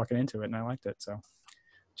about it walking into it, and I liked it. So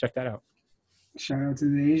check that out. Shout out to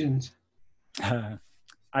the Asians.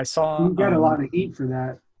 I saw. You got a lot of heat for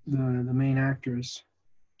that. The main actress.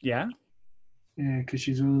 Yeah. Yeah, because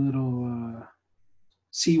she's a little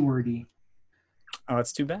C-wordy. Oh,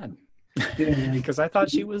 that's too bad. Yeah, because I thought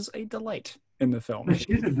she was a delight in the film.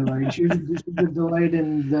 She's a delight. She was a delight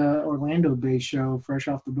in the Orlando-based show, Fresh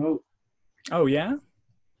Off the Boat. Oh yeah,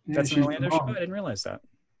 Yeah, that's an Orlando show. I didn't realize that.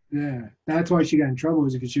 Yeah, that's why she got in trouble,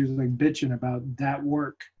 was because she was like bitching about that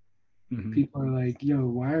work. Mm-hmm. People are like, "Yo,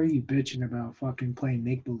 why are you bitching about fucking playing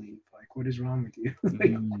make believe? Like, what is wrong with you?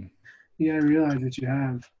 Like, you gotta realize that you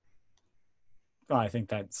have." Well, I think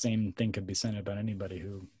that same thing could be said about anybody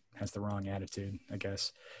who has the wrong attitude, I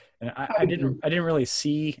guess. And I didn't really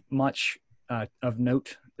see much of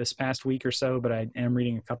note this past week or so, but I am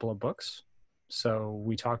reading a couple of books. So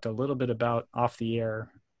we talked a little bit about off the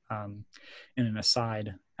air in an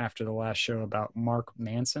aside after the last show about Mark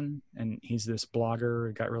Manson, and he's this blogger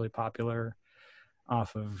who got really popular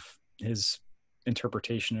off of his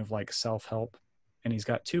interpretation of like self-help, and he's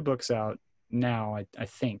got 2 books out now. I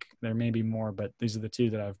think there may be more, but these are the 2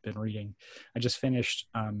 that I've been reading. I just finished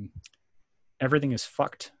Everything is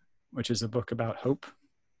Fucked, which is a book about hope,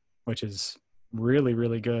 which is really,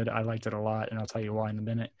 really good. I liked it a lot, and I'll tell you why in a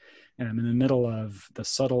minute. And I'm in the middle of The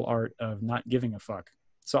Subtle Art of Not Giving a Fuck.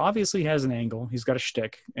 So obviously he has an angle. He's got a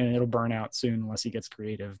shtick, and it'll burn out soon unless he gets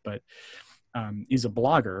creative. But he's a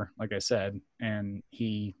blogger, like I said, and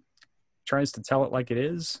he tries to tell it like it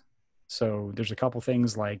is. So there's a couple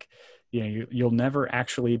things like, you'll never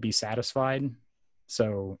actually be satisfied.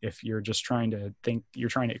 So if you're just trying to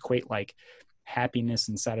equate like happiness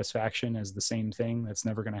and satisfaction as the same thing, that's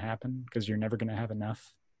never going to happen, because you're never going to have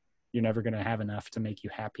enough. You're never going to have enough to make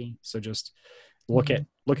you happy. So just look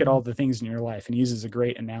at all the things in your life. And he uses a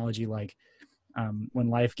great analogy, like when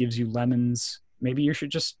life gives you lemons, maybe you should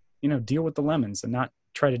just deal with the lemons and not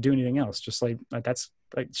try to do anything else. Just like that's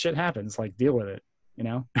like shit happens, like deal with it.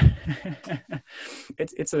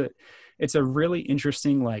 It's a really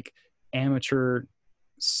interesting like amateur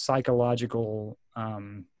psychological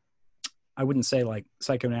I wouldn't say like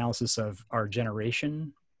psychoanalysis of our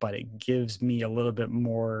generation, but it gives me a little bit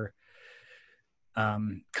more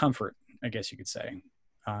comfort, I guess you could say.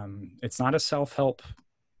 It's not a self-help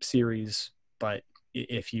series, but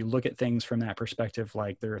if you look at things from that perspective,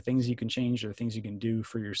 like there are things you can change, there are things you can do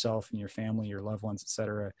for yourself and your family, your loved ones,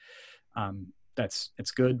 etc.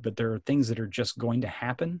 It's good, but there are things that are just going to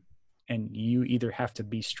happen, and you either have to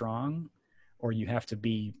be strong, or you have to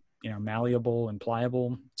be, malleable and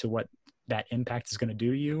pliable to what that impact is going to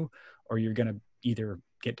do to you, or you're going to either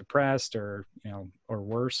get depressed or, or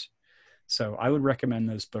worse. So I would recommend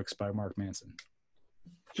those books by Mark Manson.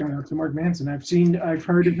 Shout out to Mark Manson. I've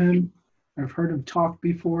heard of him. I've heard him talk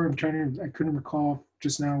before. I couldn't recall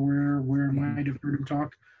just now where I might have heard him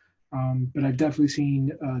talk. But I've definitely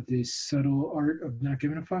seen The Subtle Art of Not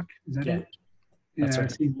Giving a Fuck. Is that it? Yeah, right.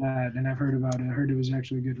 I've seen that, and I've heard about it. I heard it was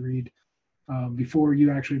actually a good read before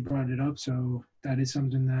you actually brought it up. So that is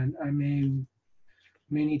something that I may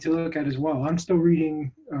need to look at as well. I'm still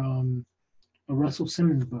reading a Russell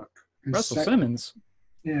Simmons book. Russell Simmons?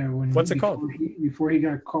 Yeah. What's it called? Before he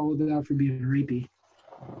got called out for being rapey.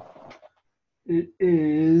 It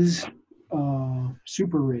is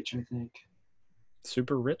Super Rich, I think.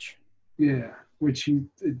 Super Rich? Yeah, which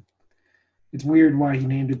it's weird why he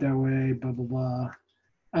named it that way, blah, blah, blah.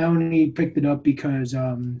 I only picked it up because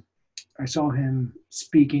I saw him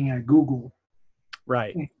speaking at Google.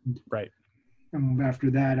 Right, right. And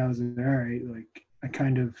after that, I was like, all right, like,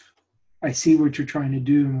 I see what you're trying to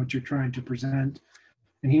do and what you're trying to present.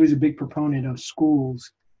 And he was a big proponent of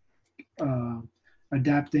schools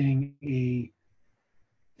adapting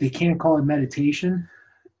they can't call it meditation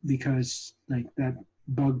because like that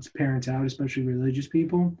bugs parents out, especially religious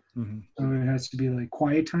people. Mm-hmm. So it has to be like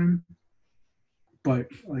quiet time. But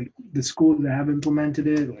like the schools that have implemented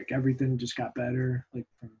it, like everything just got better, like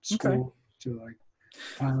from school to like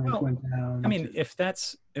violence went down. I mean, if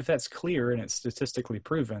that's clear and it's statistically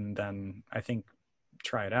proven, then I think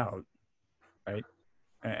try it out, right?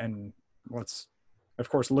 And let's, of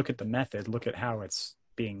course, look at the method, look at how it's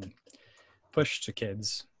being pushed to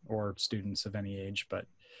kids or students of any age. But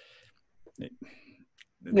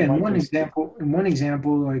in one example,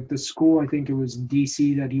 like the school, I think it was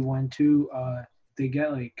DC that he went to, they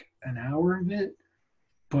get like an hour of it,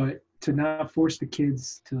 but to not force the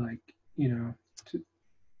kids to like,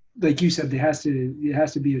 like you said, it has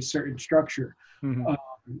to be a certain structure. Mm-hmm.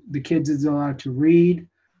 The kids is allowed to read,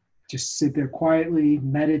 just sit there quietly,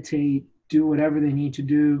 meditate, do whatever they need to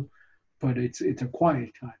do, but it's a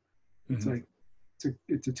quiet time. Mm-hmm. It's like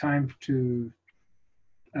it's a time to,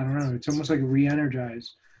 I don't know, it's almost like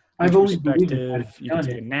re-energize. I've always believed that. You can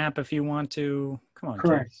take a nap if you want to. Come on,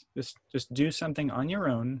 correct. Kids. Just do something on your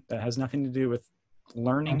own that has nothing to do with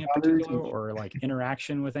learning in particular or like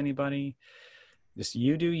interaction with anybody. Just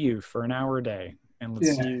you do you for an hour a day, and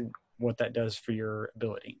let's see what that does for your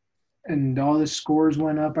ability. And all the scores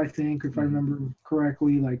went up, I think, if I remember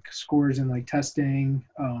correctly, like scores in like testing,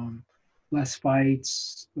 less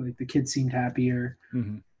fights, like the kids seemed happier.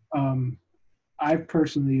 Mm-hmm. I've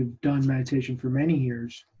personally done meditation for many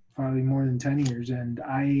years, probably more than 10 years, and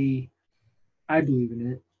I believe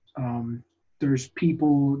in it. There's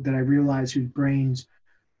people that I realize whose brains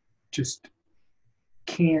just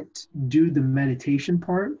can't do the meditation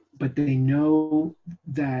part, but they know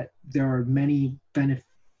that there are many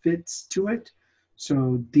benefits to it.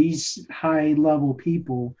 So these high level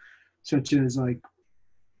people, such as like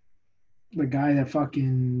the guy that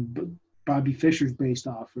fucking Bobby Fischer's based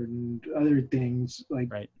off and other things, like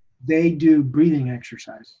they do breathing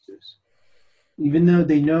exercises. Even though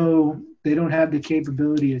they know they don't have the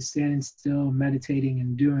capability of standing still, meditating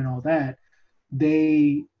and doing all that,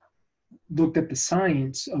 they looked at the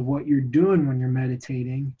science of what you're doing when you're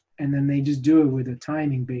meditating, and then they just do it with a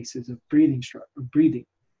timing basis of breathing.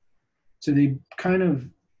 So they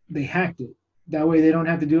hacked it. That way they don't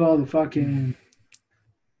have to do all the fucking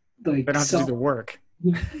like. They don't have to do the work.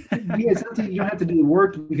 It's not that you don't have to do the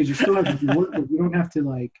work because you still have to do the work, but you don't have to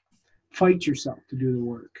like fight yourself to do the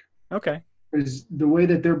work. Okay. Because the way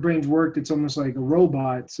that their brains work, it's almost like a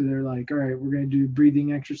robot. So they're like, all right, we're going to do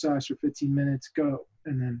breathing exercise for 15 minutes, go.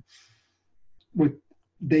 And then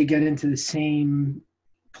they get into the same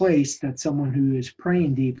place that someone who is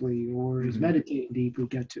praying deeply or is meditating deeply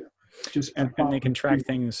get to. And they can track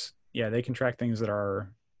things. Yeah, they can track things that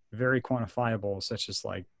are very quantifiable, such as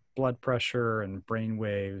like blood pressure and brain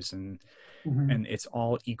waves, and it's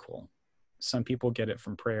all equal. Some people get it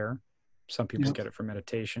from prayer. Some people get it from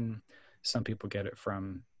meditation. Some people get it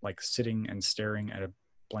from like sitting and staring at a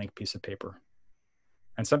blank piece of paper.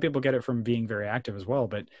 And some people get it from being very active as well,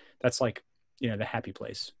 but that's like, the happy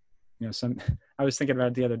place. I was thinking about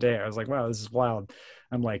it the other day. I was like, wow, this is wild.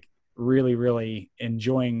 I'm like really, really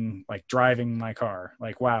enjoying like driving my car.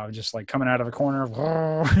 Like, wow, just like coming out of the corner.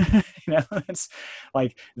 It's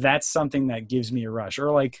like, that's something that gives me a rush.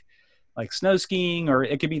 Or like like snow skiing, or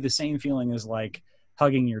it could be the same feeling as like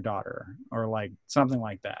hugging your daughter or like something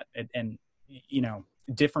like that. And you know,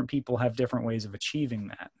 different people have different ways of achieving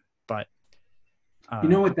that, but You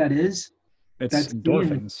know uh, what that is? it's That's being,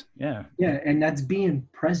 endorphins. Yeah. yeah, and that's being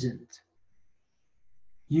present.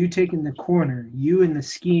 You taking the corner, you in the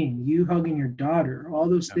skiing, you hugging your daughter, all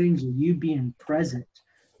those Yeah. things are you being present.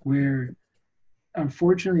 Where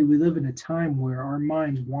unfortunately we live in a time where our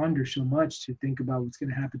minds wander so much to think about what's going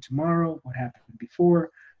to happen tomorrow, what happened before,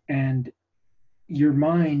 and your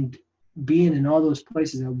mind being in all those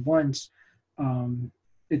places at once, um,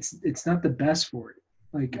 it's not the best for it.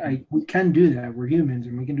 Like Mm-hmm. we can do that. We're humans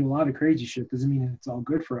and we can do a lot of crazy shit. Doesn't mean that it's all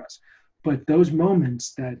good for us. But those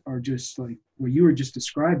moments that are just like what you were just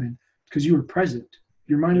describing, because you were present.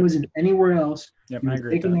 Your mind Yep. wasn't anywhere else. Yep. You I were agree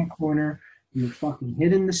with taking that. that corner. You were fucking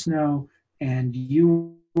hitting the snow, and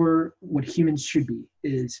you were what humans should be: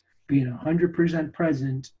 is being 100%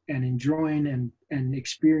 present and enjoying and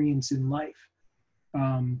experiencing life.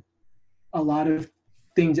 um, a lot of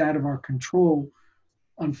things out of our control,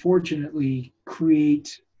 unfortunately,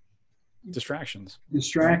 create Distractions, right?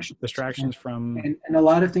 distractions Distractions from, and a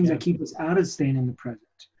lot of things yeah. that keep us out of staying in the present,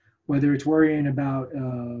 whether it's worrying about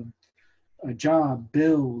a job,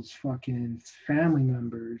 bills, fucking family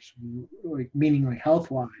members, like meaning like health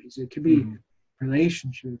wise. It could be Mm-hmm.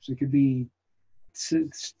 relationships. It could be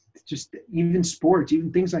just even sports,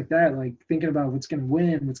 even things like that. Like thinking about what's going to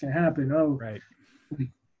win, what's going to happen. Oh, Right.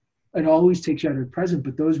 it always takes you out of the present,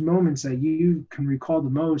 but those moments that you can recall the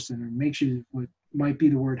most and it makes you what might be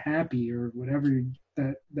the word happy or whatever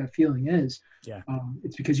that feeling is, Yeah.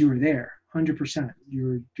 it's because you were there 100%.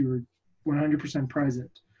 You were 100%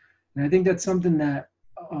 present. And I think that's something that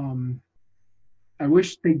um, I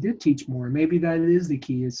wish they did teach more. Maybe that is the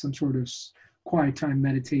key, is some sort of quiet time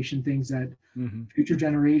meditation, things that Mm-hmm. future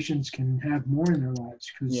generations can have more in their lives,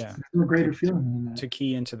 because Yeah. there's no To, greater to, feeling than that. to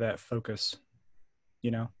key into that focus,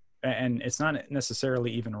 you know, and it's not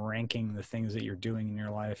necessarily even ranking the things that you're doing in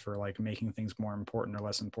your life or like making things more important or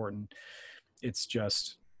less important. It's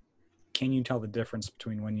just, can you tell the difference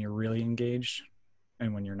between when you're really engaged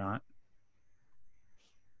and when you're not?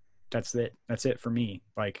 That's it for me.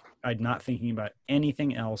 Like, I'm not thinking about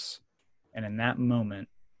anything else, and in that moment,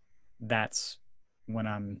 that's when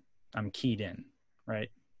I'm keyed in, right?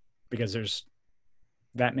 Because there's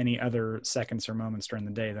that many other seconds or moments during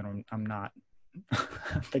the day that I'm not.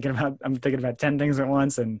 I'm thinking about 10 things at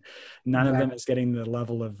once, and none of them Exactly. is getting the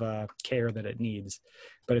level of care that it needs.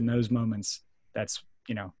 But in those moments, that's,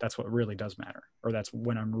 that's what really does matter, or that's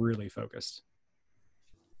when I'm really focused.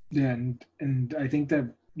 Yeah, and I think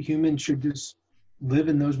that humans should just live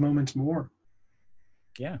in those moments more.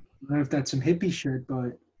 Yeah. I don't know if that's some hippie shit,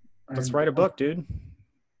 but I, Let's write a book, dude.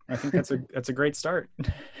 I think that's a great start.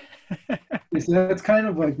 that's kind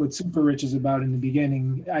of like what Super Rich is about in the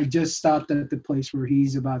beginning. I just stopped at the place where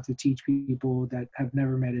he's about to teach people that have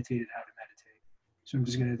never meditated how to meditate. So I'm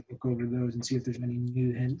just gonna look over those and see if there's any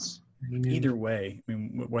new hints, any new. Either way, I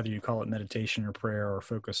mean, whether you call it meditation or prayer or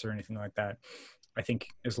focus or anything like that, I think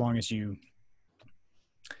as long as you're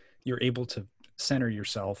able to center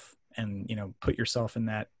yourself and put yourself in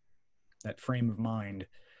that frame of mind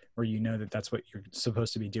where you know that that's what you're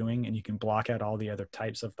supposed to be doing, and you can block out all the other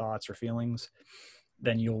types of thoughts or feelings,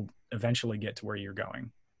 then you'll eventually get to where you're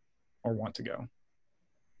going or want to go.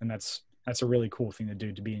 And that's a really cool thing to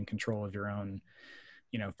do, to be in control of your own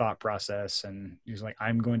thought process. And he's like,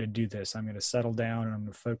 I'm going to do this, I'm going to settle down, and I'm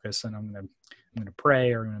going to focus, and I'm going to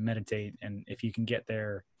pray, or I'm going to meditate. And if you can get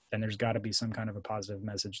there, then there's got to be some kind of a positive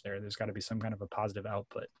message there. There's got to be some kind of a positive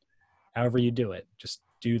output. However you do it, just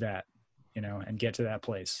do that, and get to that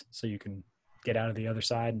place so you can get out of the other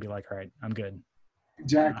side and be like, all right, I'm good.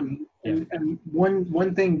 Exactly. Yeah. And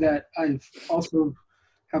one thing that I've also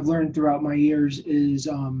have learned throughout my years is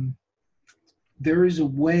there is a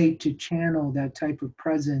way to channel that type of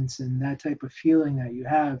presence and that type of feeling that you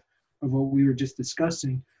have of what we were just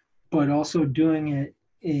discussing, but also doing it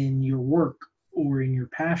in your work or in your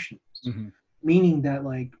passions. Mm-hmm. Meaning that,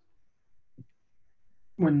 like,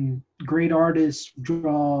 when great artists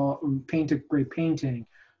draw or paint a great painting,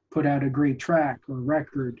 put out a great track or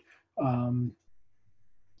record, um,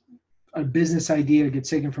 a business idea gets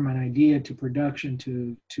taken from an idea to production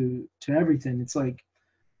to everything. It's like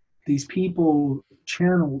these people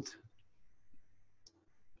channeled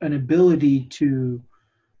an ability to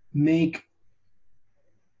make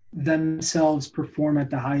themselves perform at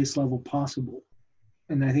the highest level possible.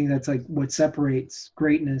 And I think that's like what separates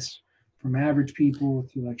greatness from average people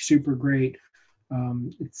to like super great.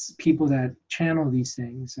 It's people that channel these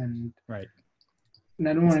things, and Right. and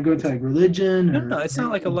I don't want to go into like religion No, or it's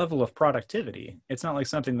not like a level of productivity. It's not like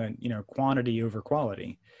something that, quantity over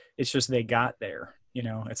quality. It's just they got there.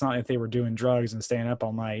 It's not like they were doing drugs and staying up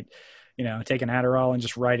all night, taking Adderall and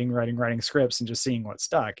just writing scripts and just seeing what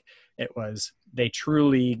stuck. It was they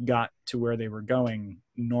truly got to where they were going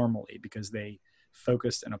normally because they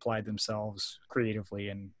focused and applied themselves creatively,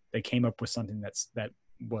 and they came up with something that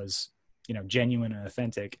was, genuine and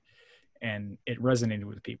authentic, and it resonated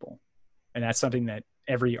with people. And that's something that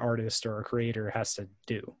every artist or a creator has to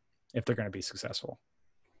do if they're going to be successful.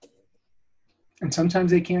 And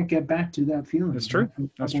sometimes they can't get back to that feeling. That's true.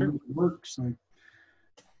 That's true. It works.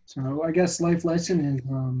 So I guess life lesson is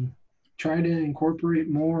try to incorporate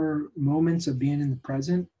more moments of being in the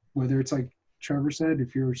present, whether it's like Trevor said,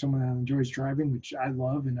 if you're someone that enjoys driving, which I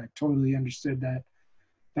love, and I totally understood that.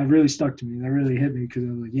 That really stuck to me. That really hit me because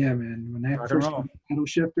I was like, yeah, man, when that first pedal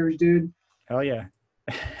shifters, dude. Hell yeah.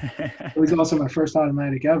 It was also my first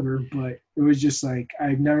automatic ever, but it was just like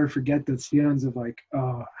I never forget those feelings of like,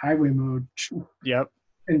 highway mode. Yep.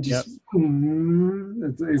 And just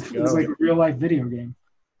it was like a real life video game.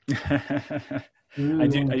 I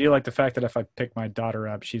do like the fact that if I pick my daughter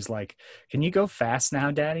up, she's like, "Can you go fast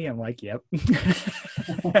now, Daddy?" I'm like, "Yep."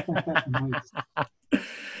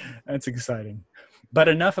 That's exciting. But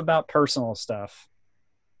enough about personal stuff.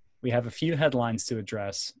 We have a few headlines to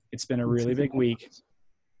address. It's been a really big week.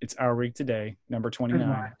 It's our week today, number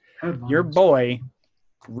 29. Your boy,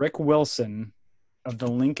 Rick Wilson of the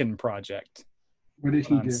Lincoln Project, what did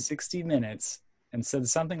he do? 60 Minutes and said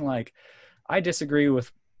something like, "I disagree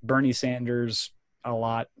with Bernie Sanders a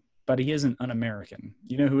lot, but he isn't un-American."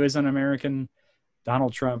 You know who is un-American?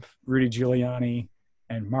 Donald Trump, Rudy Giuliani,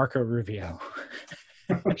 and Marco Rubio.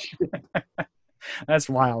 That's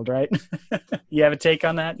wild, right? You have a take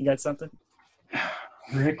on that? You got something?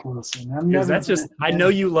 Rick Wilson. I know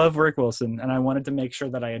you love Rick Wilson, and I wanted to make sure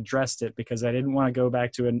that I addressed it because I didn't want to go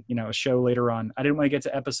back to a show later on. I didn't want to get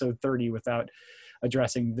to episode 30 without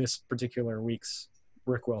addressing this particular week's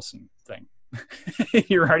Rick Wilson thing.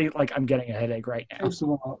 You're already like, I'm getting a headache right now. First of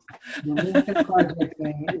all, the Lincoln Project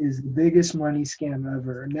thing is the biggest money scam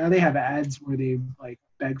ever. Now they have ads where they like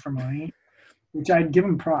beg for money, which I'd give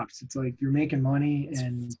them props. It's like you're making money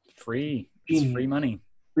and it's free. It's free money.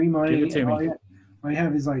 Free money. Give it to me. All you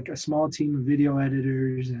have is like a small team of video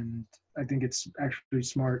editors, and I think it's actually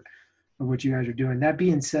smart of what you guys are doing. That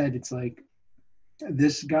being said, it's like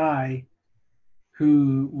this guy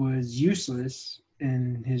who was useless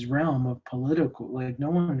in his realm of political, like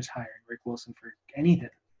no one was hiring Rick Wilson for anything,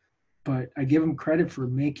 but I give him credit for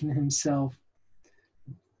making himself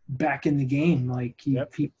back in the game. Like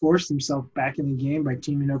he forced himself back in the game by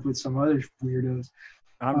teaming up with some other weirdos.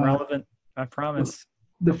 I'm relevant. I promise.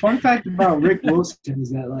 The fun fact about Rick Wilson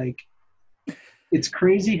is that like, it's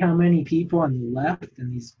crazy how many people on the left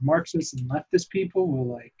and these Marxist and leftist people will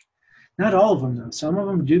like, not all of them though. Some of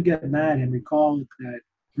them do get mad and recall that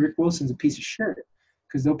Rick Wilson's a piece of shit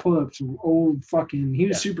because they'll pull up some old fucking. He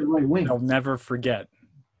was super right wing. They'll never forget.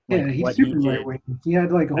 Like, he's super right wing. He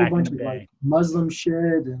had like a whole bunch of like Muslim shit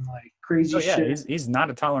and like crazy shit. He's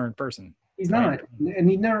not a tolerant person. He's not, and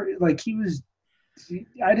he never like he was.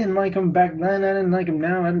 I didn't like him back then. I didn't like him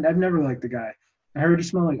now. I've never liked the guy. I heard he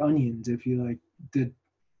smelled like onions. If you like did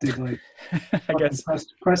like. I guess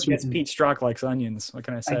Pete Strzok likes onions. What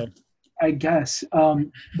can I say? I guess.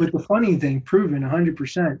 But the funny thing, proven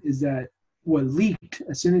 100%, is that what leaked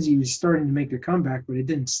as soon as he was starting to make a comeback, but it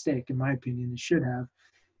didn't stick, in my opinion, it should have,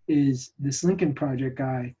 is this Lincoln Project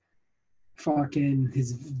guy fucking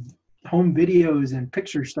his home videos and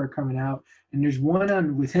pictures start coming out. And there's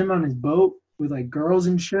one with him on his boat with like girls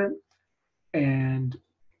and shit. And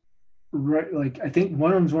like I think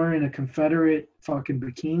one of them's wearing a Confederate fucking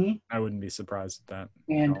bikini. I wouldn't be surprised at that.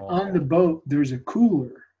 And on the boat, there's a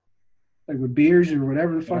cooler. Like with beers or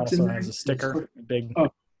whatever the fuck's in there. It also has a sticker.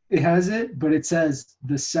 It has it, but it says,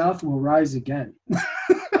 "The South will rise again."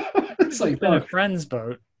 It's like been a friend's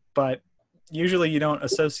boat, but usually you don't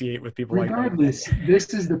associate with people regardless, like that.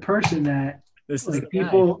 This is the person that this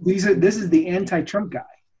is the anti-Trump guy.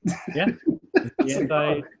 Yeah.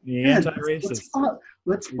 The anti-racist.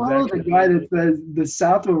 Let's follow the guy that says the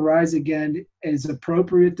South will rise again is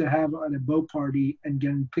appropriate to have on a boat party and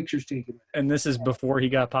getting pictures taken. And this is before he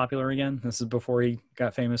got popular again? This is before he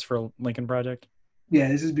got famous for Lincoln Project? Yeah,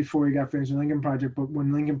 this is before he got famous for Lincoln Project. But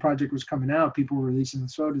when Lincoln Project was coming out, people were releasing the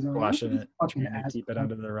photos. Watching it. Keep it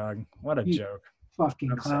under the rug. What a joke.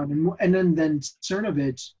 Fucking clown. And then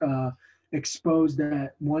Cernovich exposed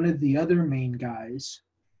that one of the other main guys,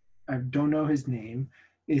 I don't know his name,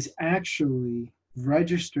 is actually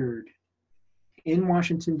registered in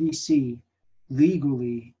Washington, D.C.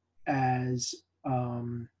 legally as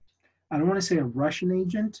I don't want to say a Russian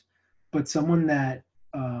agent, but someone that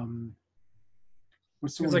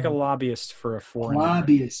what's He the was word? like a lobbyist for a A foreign.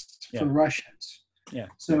 lobbyist for Yeah. Russians. Yeah.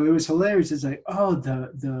 So it was hilarious. It's like, oh,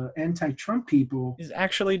 the anti-Trump people He's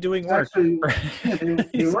actually doing work. actually, yeah, they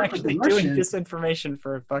He's work with the actually doing Russians. disinformation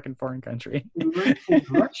for a fucking foreign country. They work for the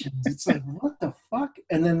Russians. It's like, what the fuck?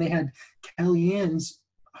 And then they had Kellyanne's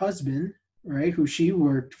husband, right, who she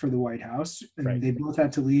worked for the White House, and Right. they both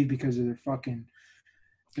had to leave because of their fucking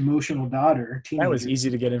emotional daughter, That was teenager. easy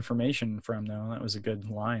to get information from, though. That was a good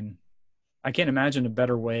line. I can't imagine a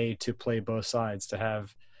better way to play both sides, to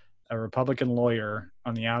have a Republican lawyer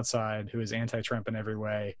on the outside who is anti-Trump in every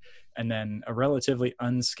way, and then a relatively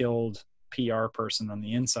unskilled PR person on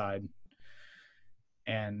the inside,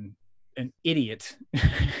 and an idiot,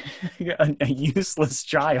 a useless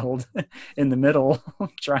child in the middle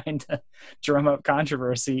trying to drum up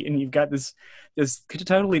controversy. And you've got this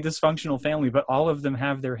totally dysfunctional family, but all of them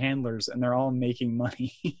have their handlers and they're all making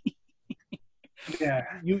money. Yeah,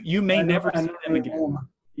 You may never I see know them again.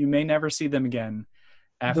 You may never see them again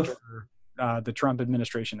the after the Trump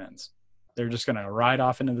administration ends. They're just going to ride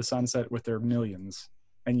off into the sunset with their millions,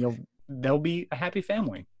 and they'll be a happy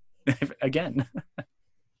family again.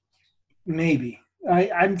 maybe.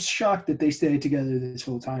 I'm shocked that they stayed together this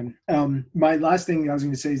whole time. My last thing I was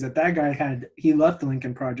going to say is that guy he left the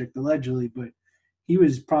Lincoln Project allegedly, but he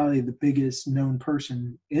was probably the biggest known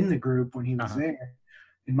person in the group when he was Uh-huh. there,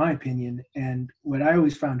 in my opinion. And what I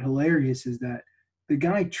always found hilarious is that the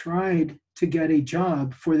guy tried to get a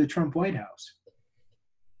job for the Trump White House,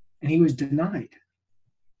 and he was denied,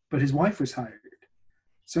 but his wife was hired.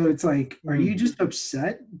 So it's like, are you just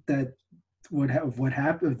upset that what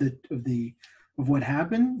happened of what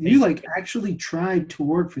happened? You like actually tried to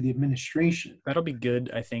work for the administration. That'll be good,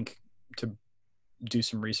 I think, to do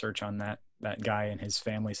some research on that guy and his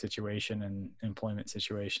family situation and employment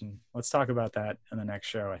situation. Let's talk about that in the next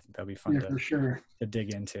show. I think that'll be fun Yeah, for sure. to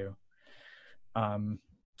dig into.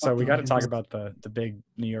 So we got to talk about the big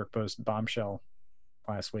New York Post bombshell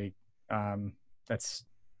last week. That's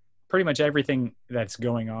pretty much everything that's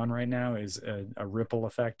going on right now is a ripple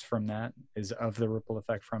effect from that, is of the ripple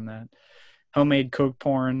effect from that. Homemade coke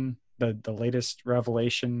porn, the latest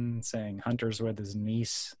revelation saying Hunter's with his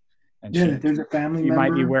niece, and yeah, there's a family member.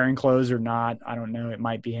 might be wearing clothes or not. I don't know. It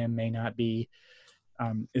might be him, may not be.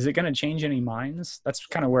 Is it going to change any minds? That's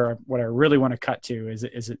kind of what I really want to cut to. Is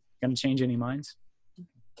it going to change any minds?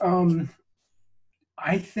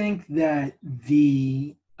 I think that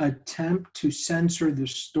the attempt to censor the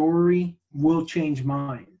story will change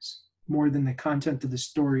minds more than the content of the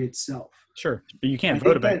story itself. Sure, but you can't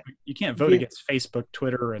vote against Facebook,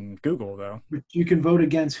 Twitter, and Google, though. But you can vote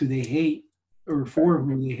against who they hate or for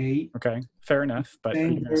who they hate. Okay, fair enough. But are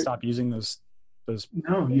you going to stop using those?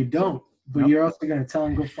 No, you don't. But you're also going to tell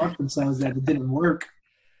them go fuck themselves that it didn't work,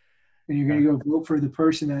 and you're going to go vote for the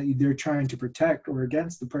person that they're trying to protect or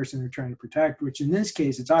against the person they're trying to protect. Which in this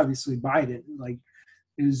case, it's obviously Biden. Like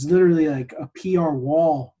it was literally like a PR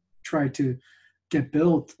wall tried to get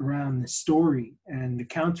built around the story, and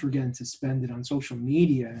accounts were getting suspended on social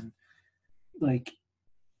media, and like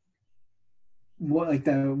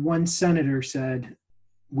the one senator said,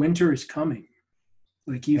 winter is coming.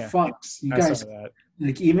 Like you fucks, you guys,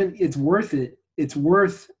 like even it's worth it. It's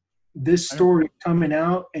worth this story coming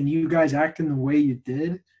out and you guys acting the way you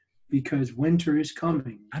did because winter is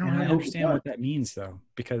coming. I don't really understand what that means though,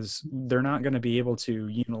 because they're not going to be able to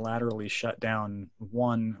unilaterally shut down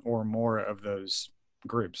one or more of those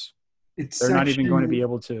groups. They're not even going to be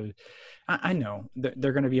able to. I know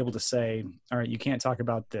they're going to be able to say, all right, you can't talk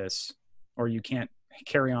about this, or you can't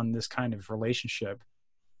carry on this kind of relationship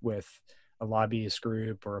with a lobbyist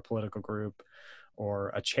group or a political group or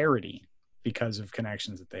a charity because of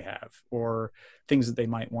connections that they have or things that they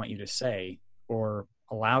might want you to say or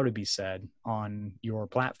allow to be said on your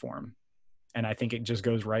platform. And I think it just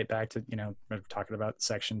goes right back to, we're talking about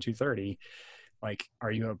Section 230. Like, are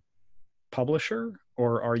you a publisher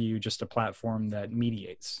or are you just a platform that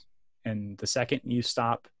mediates? And the second you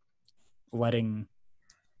stop letting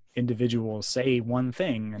individuals say one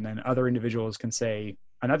thing and then other individuals can say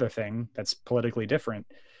another thing that's politically different,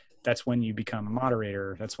 that's when you become a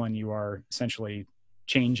moderator. That's when you are essentially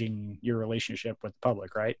changing your relationship with the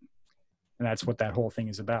public, right? And that's what that whole thing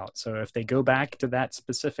is about. So if they go back to that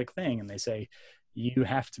specific thing and they say, you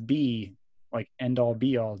have to be like end all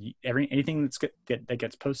be all, anything that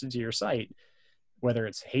gets posted to your site, whether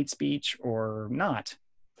it's hate speech or not,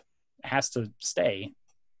 has to stay.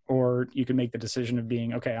 Or you can make the decision of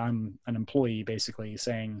being, okay, I'm an employee basically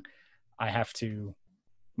saying I have to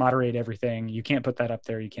moderate everything. You can't put that up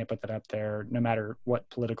there. You can't put that up there, no matter what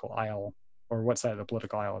political aisle or what side of the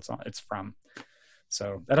political aisle it's from.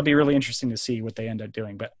 So that'll be really interesting to see what they end up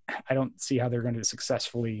doing, but I don't see how they're going to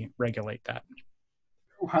successfully regulate that.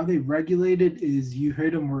 How they regulate it is you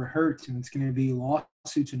hit them where it hurts, and it's going to be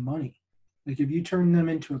lawsuits and money. Like if you turn them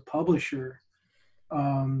into a publisher,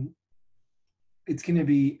 it's going to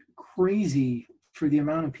be crazy for the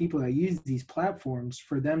amount of people that use these platforms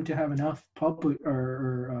for them to have enough public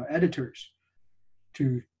or editors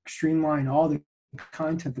to streamline all the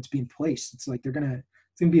content that's being placed. It's like it's going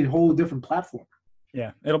to be a whole different platform.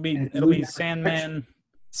 Yeah, it'll be Sandman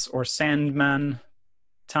or Sandman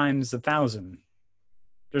times 1,000.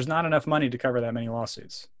 There's not enough money to cover that many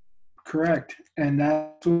lawsuits. Correct, and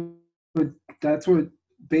that's what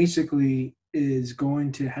basically is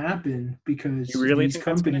going to happen, because you really these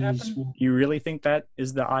companies. You really think that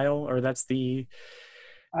is the aisle, or that's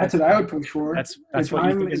what I would push for. That's if what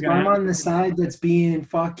you think is going to happen. I'm on the side that's being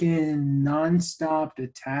fucking nonstop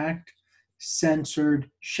attacked, censored,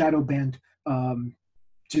 shadow banned,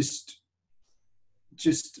 just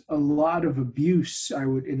a lot of abuse. I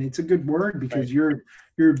would, and it's a good word, because right.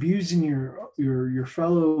 you're abusing your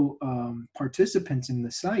fellow participants in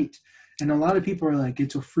the site. And a lot of people are like,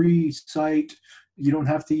 it's a free site, you don't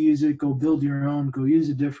have to use it, go build your own, go use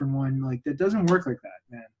a different one. Like, that doesn't work like that,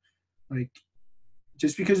 man. Like,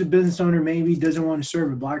 just because a business owner maybe doesn't want to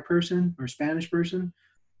serve a black person or Spanish person,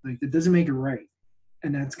 like, that doesn't make it right.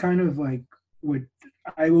 And that's kind of like what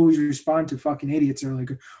I always respond to fucking idiots. They're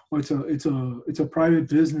like, oh, it's a private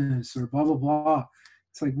business or blah blah blah.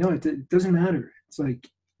 It's like, no, it doesn't matter. It's like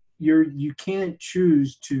you can't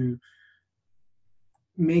choose to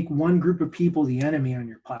make one group of people the enemy on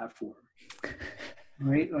your platform,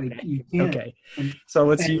 right? Like, you can't. Okay, so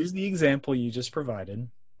let's use the example you just provided.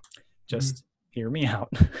 Just hear me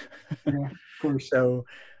out. Yeah, of course. So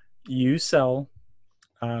you sell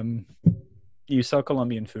Colombian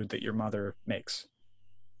food that your mother makes.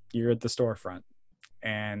 You're at the storefront,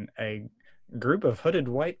 and a group of hooded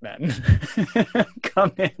white men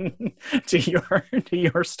come in to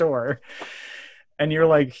your store, and you're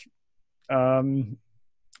like,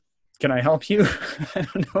 can I help you? I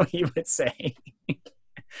don't know what you would say.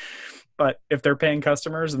 But if they're paying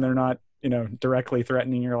customers and they're not, directly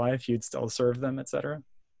threatening your life, you'd still serve them, etc.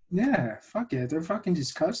 Yeah, fuck it. They're fucking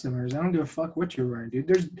just customers. I don't give a fuck what you're wearing, dude.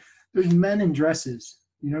 There's men in dresses.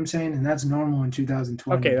 You know what I'm saying? And that's normal in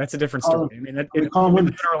 2020. Okay, that's a different story. I mean,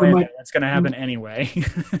 that's going to happen anyway.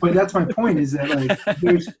 But that's my point, is that, like,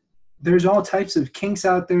 there's all types of kinks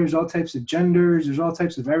out there. There's all types of genders. There's all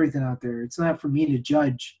types of everything out there. It's not for me to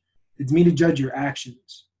judge. It's me to judge your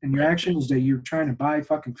actions. And your actions that you're trying to buy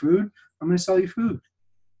fucking food, I'm going to sell you food,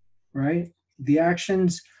 right? The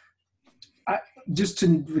actions,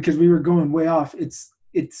 because we were going way off, it's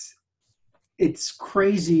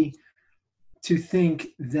crazy to think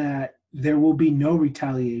that there will be no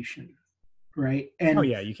retaliation, right? And oh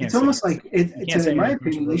yeah, you can't. It's almost like in my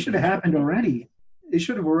opinion, they should have happened already. It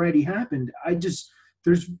should have already happened. I just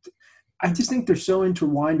think they're so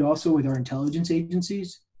intertwined also with our intelligence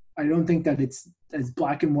agencies. I don't think that it's as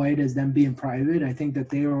black and white as them being private. I think that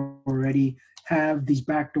they already have these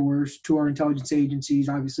backdoors to our intelligence agencies,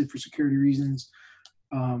 obviously for security reasons.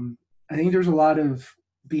 I think there's a lot of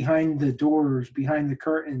behind the doors, behind the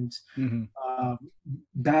curtains,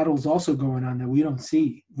 battles also going on that we don't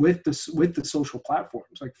see with the social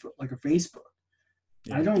platforms like a Facebook.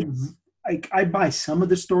 Yeah. I buy some of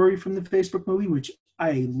the story from the Facebook movie, which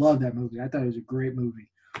I love that movie. I thought it was a great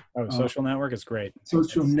movie. Oh, Social Network is great.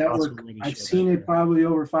 Social Network. Awesome. I've seen it probably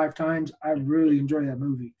over 5 times. I really enjoy that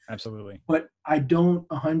movie. Absolutely. But I don't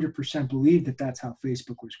 100% believe that that's how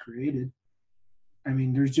Facebook was created. I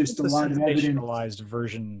mean, there's just a lot of evidence. Sensationalized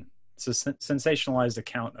version. It's a sensationalized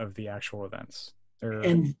account of the actual events.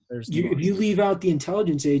 If you leave out the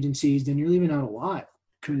intelligence agencies, then you're leaving out a lot,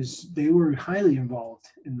 because they were highly involved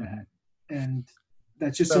in that. And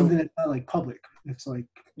that's just something that's not like public. It's like,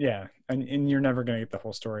 yeah, and you're never going to get the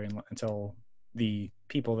whole story until the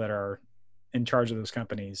people that are in charge of those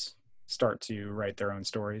companies start to write their own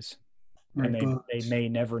stories, and they may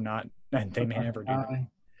never not, and they may never do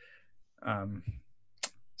that.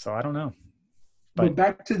 So I don't know. But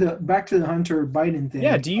back to the Hunter Biden thing.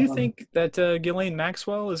 Yeah, do you think that Ghislaine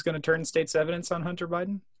Maxwell is going to turn state's evidence on Hunter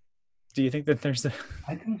Biden? Do you think that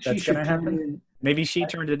I think that's going to happen? Maybe she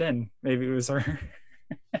turned it in. Maybe it was her.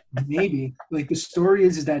 Maybe. Like, the story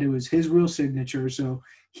is that it was his real signature, so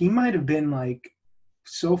he might have been like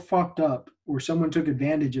so fucked up, or someone took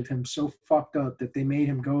advantage of him so fucked up that they made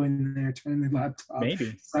him go in there, turn the laptop,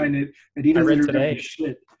 maybe sign it, and he doesn't remember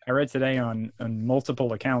shit. I read today on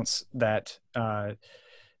multiple accounts that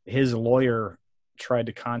his lawyer tried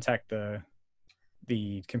to contact the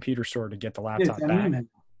the computer store to get the Yeah, it's laptop on back. email.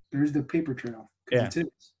 There's the paper trail because Yeah. it's his.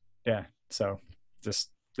 Yeah. So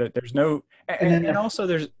just that there's no, And then and also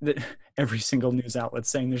there's every single news outlet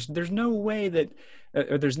saying there's no way that,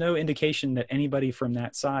 or there's no indication that anybody from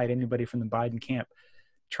that side, anybody from the Biden camp,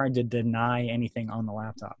 tried to deny anything on the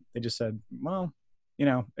laptop. They just said, well,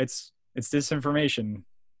 it's disinformation,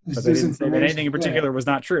 there's but they didn't say that disinformation. anything in Yeah. particular was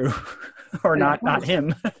not true, or And not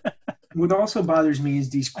him. what also bothers me is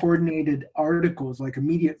these coordinated articles. Like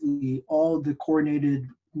immediately, all the coordinated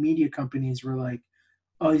media companies were like,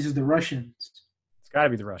 "Oh, these are the Russians," It's got to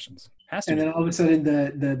be the Russians. Has to and be. then all of a sudden,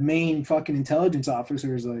 the main fucking intelligence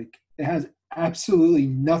officer is like, "It has absolutely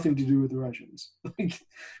nothing to do with the Russians." Like,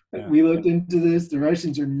 Yeah. we looked into this. The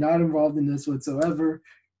Russians are not involved in this whatsoever,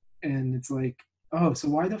 and it's like, oh, so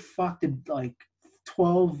why the fuck did like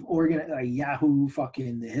 12 like Yahoo,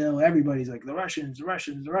 fucking The Hill, everybody's like the Russians, the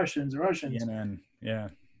Russians, the Russians, the Russians. CNN. Yeah.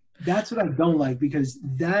 That's what I don't like, because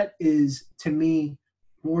that is, to me,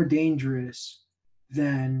 more dangerous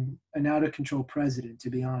than an out of control president, to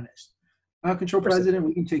be honest. Out of control president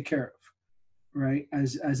we can take care of, right,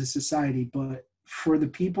 as a society, but for the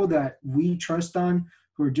people that we trust on,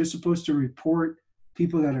 who are just supposed to report,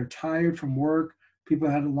 people that are tired from work, people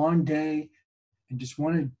that had a long day and just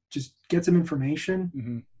want to just get some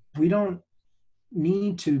information, we don't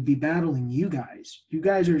need to be battling you guys. You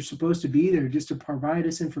guys are supposed to be there just to provide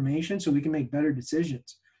us information so we can make better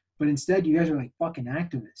decisions. But instead, you guys are like fucking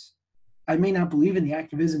activists. I may not believe in the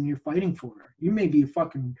activism you're fighting for. You may be a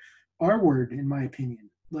fucking R word, in my opinion.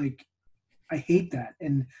 Like, I hate that.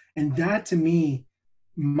 And that, to me,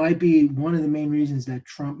 might be one of the main reasons that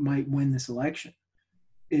Trump might win this election.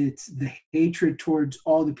 It's the hatred towards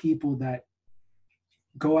all the people that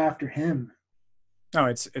go after him. No,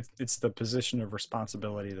 it's the position of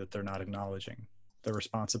responsibility that they're not acknowledging. The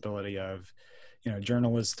responsibility of,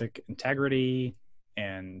 journalistic integrity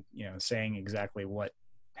and, saying exactly what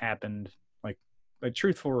happened, like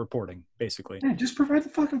truthful reporting, basically. Yeah, just provide the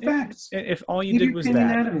fucking facts. If all you did was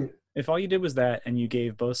that, and you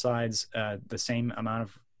gave both sides the same amount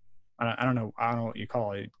of, I don't know what you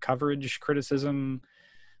call it, coverage, criticism,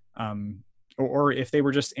 or if they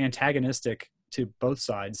were just antagonistic to both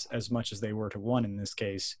sides as much as they were to one in this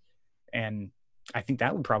case. And I think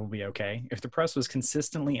that would probably be okay. If the press was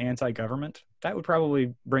consistently anti-government, that would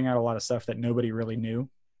probably bring out a lot of stuff that nobody really knew,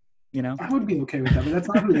 I would be okay with that, but that's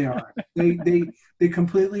not who they are. They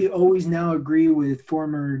completely always now agree with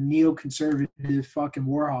former neoconservative fucking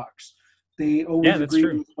war hawks. They always that's agree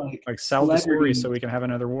true. with like sell the story so we can have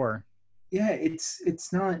another war. Yeah,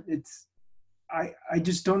 it's not, I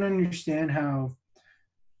just don't understand how,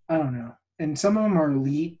 I don't know. And some of them are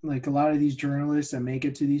elite, like a lot of these journalists that make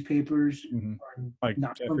it to these papers are like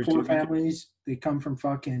not Jeffrey from poor Toobin. families. They come from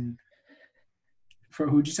fucking,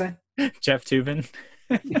 who'd you say? Jeff Toobin.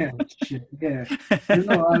 Yeah, shit. Yeah. There's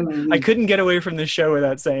a lot of I couldn't get away from this show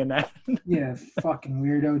without saying that. Yeah, fucking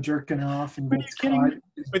weirdo jerking off and gets caught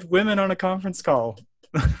with women on a conference call.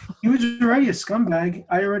 He was already a scumbag.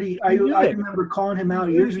 I remember calling him out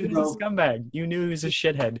years ago. He was a scumbag. You knew he was a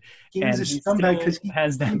shithead. He was a scumbag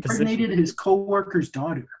because he impregnated his coworker's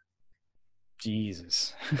daughter.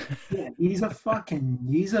 Jesus. Yeah, he's a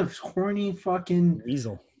horny fucking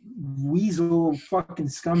weasel fucking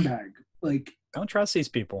scumbag. Like, don't trust these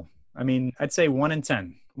people. I mean, I'd say 1 in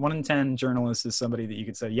 10. 1 in 10 journalists is somebody that you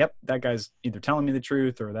could say, yep, that guy's either telling me the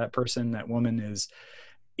truth, or that person, that woman is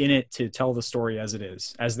in it to tell the story as it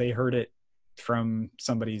is, as they heard it from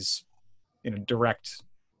somebody's, direct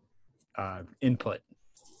input.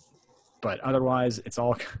 But otherwise, it's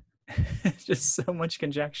all just so much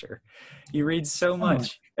conjecture. You read so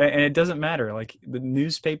much, and it doesn't matter. Like, the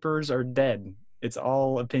newspapers are dead. It's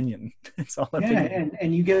all opinion. It's all opinion. Yeah,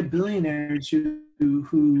 and you get billionaires who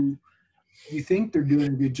you think they're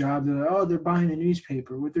doing a good job. They're like, they're buying a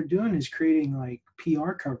newspaper. What they're doing is creating like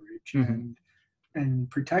PR coverage and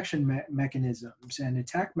protection mechanisms and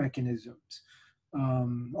attack mechanisms. A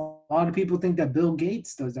lot of people think that Bill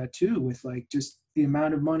Gates does that too, with like just the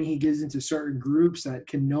amount of money he gives into certain groups that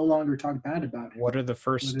can no longer talk bad about him. What are the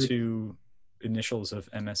first two initials of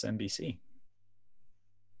MSNBC?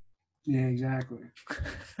 Yeah, exactly.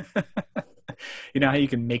 You know how you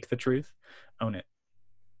can make the truth? Own it.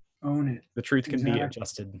 Own it. The truth can be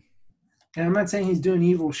adjusted. And I'm not saying he's doing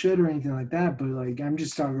evil shit or anything like that, but like, I'm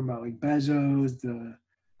just talking about like Bezos, the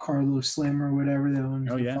Carlos Slim or whatever that owns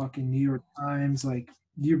the fucking New York Times. Like,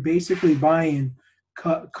 you're basically buying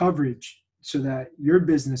coverage so that your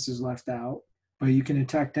business is left out, but you can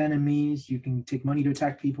attack enemies. You can take money to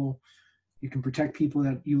attack people. You can protect people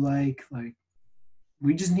that you like. Like,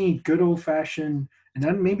 we just need good old fashioned, and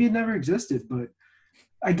then maybe it never existed, but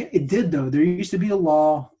It did though. There used to be a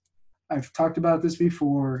law. I've talked about this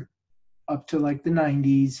before, up to like the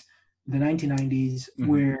 90s, the 1990s,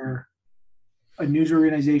 where a news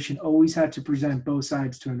organization always had to present both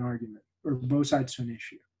sides to an argument or both sides to an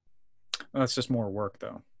issue. Well, that's just more work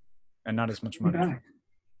though, and not as much Bring it money. back.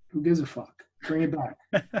 Who gives a fuck? Bring it back.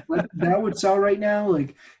 That would sell right now.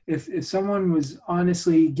 Like if someone was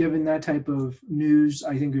honestly given that type of news,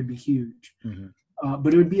 I think it would be huge.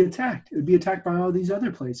 But it would be attacked. It would be attacked by all these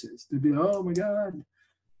other places. They'd be, oh my God,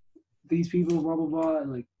 these people, blah, blah, blah.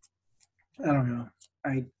 Like, I don't know.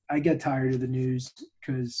 I get tired of the news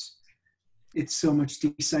because it's so much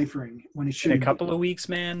deciphering when it should. In a couple of weeks,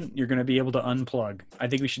 man, you're going to be able to unplug. I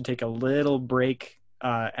think we should take a little break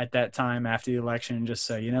at that time after the election and just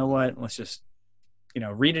say, you know what, let's just,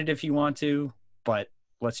 read it if you want to, but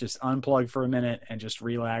let's just unplug for a minute and just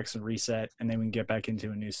relax and reset, and then we can get back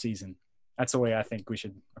into a new season. That's the way I think we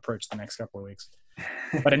should approach the next couple of weeks.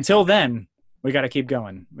 But until then, we got to keep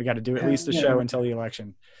going. We got to do at least a show until the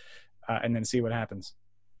election, and then see what happens.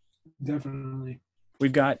 Definitely.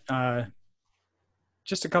 We've got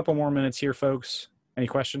just a couple more minutes here, folks. Any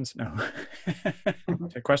questions? No.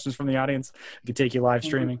 Questions from the audience? I could take you live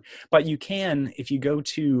streaming. But you can, if you go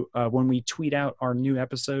to when we tweet out our new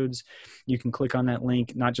episodes, you can click on that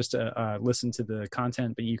link, not just to listen to the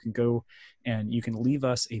content, but you can go and you can leave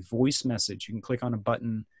us a voice message. You can click on a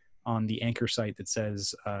button on the Anchor site that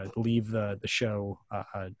says leave the show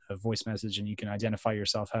a voice message, and you can identify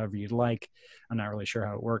yourself however you'd like. I'm not really sure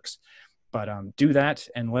how it works. But do that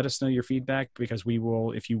and let us know your feedback, because we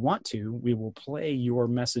will, if you want to, we will play your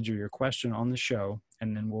message or your question on the show,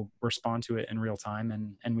 and then we'll respond to it in real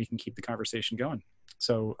time, and we can keep the conversation going.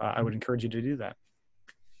 So I would encourage you to do that.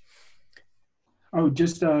 Oh,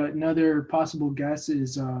 just another possible guess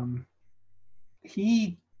is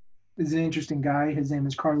he is an interesting guy. His name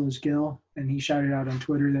is Carlos Gil, and he shouted out on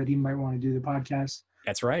Twitter that he might want to do the podcast.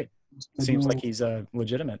 That's right. Seems like he's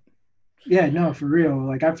legitimate. Yeah, no, for real.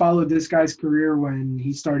 Like, I followed this guy's career when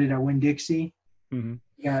he started at Winn-Dixie.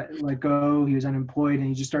 He got let go. He was unemployed, and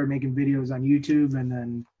he just started making videos on YouTube. And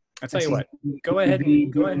then I'll tell you what, go ahead,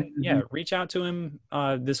 yeah, reach out to him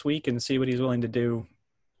this week and see what he's willing to do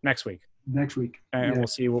next week. And we'll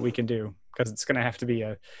see what we can do, because it's going to have to be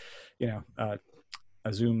a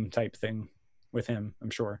Zoom type thing with him,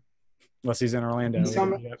 I'm sure, unless he's in Orlando.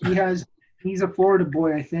 He's a Florida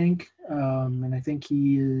boy, I think, and I think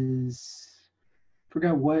he is.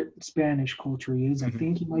 Forgot what Spanish culture he is. I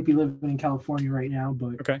think he might be living in California right now,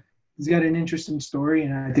 but he's got an interesting story,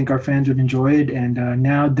 and I think our fans would enjoy it. And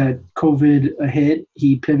now that COVID hit,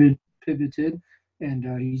 he pivoted,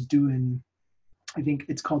 and he's doing, I think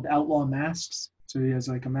it's called Outlaw Masks. So he has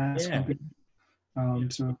like a mask company.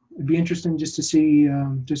 So it'd be interesting just to see,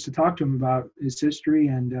 just to talk to him about his history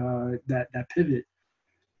and that pivot,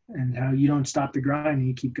 and how you don't stop the grind and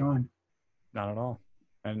you keep going. Not at all.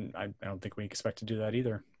 And I don't think we expect to do that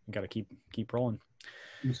either. We got to keep rolling.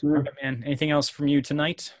 Yes, sir. All right, man. Anything else from you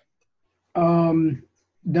tonight? No,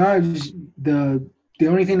 the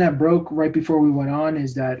only thing that broke right before we went on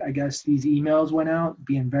is that I guess these emails went out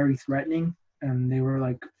being very threatening, and they were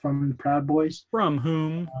like from the Proud Boys. From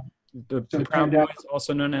whom? The Proud Boys,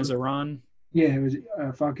 also known as Iran. Yeah, it was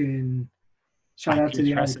fucking shout out to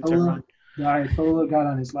the Ayatollah. The Ayatollah got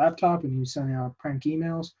on his laptop and he was sending out prank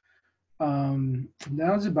emails.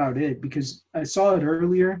 That was about it, because I saw it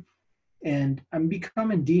earlier, and I'm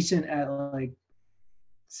becoming decent at like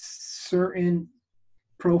certain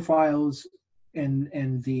profiles and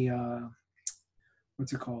the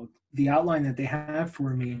what's it called? The outline that they have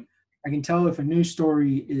for me. I can tell if a news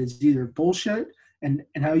story is either bullshit, and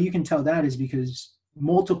how you can tell that is because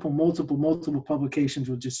multiple publications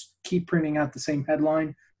will just keep printing out the same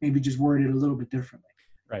headline, maybe just word it a little bit differently.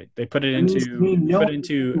 Right. They put it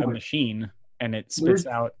into a machine, and it spits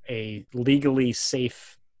out a legally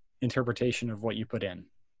safe interpretation of what you put in.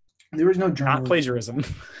 There is no journalism. Not plagiarism.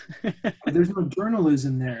 There's no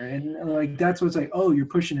journalism there. And like, that's what's like, oh, you're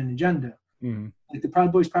pushing an agenda. Like the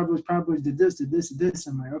Proud Boys did this.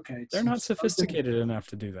 I'm like, okay. They're not sophisticated enough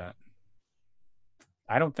to do that.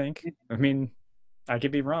 I don't think. I mean, I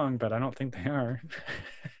could be wrong, but I don't think they are.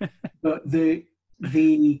 But the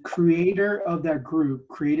creator of that group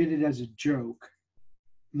created it as a joke,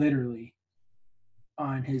 literally,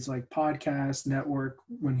 on his like podcast network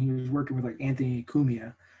when he was working with like Anthony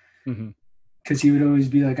Cumia, because he would always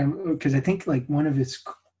be like, because I think like one of his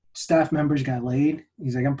staff members got laid.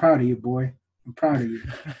 He's like, I'm proud of you, boy. I'm proud of you.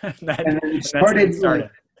 And then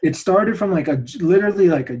it started from like literally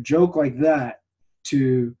like a joke like that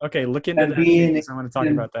to look into that. I want to talk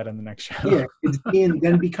about that in the next show. Yeah, it's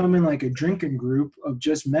then becoming like a drinking group of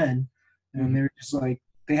just men, and they're just like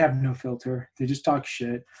they have no filter. They just talk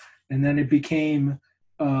shit. And then it became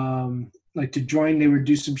like to join, they would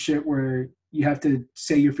do some shit where you have to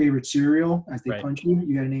say your favorite cereal as they punch you.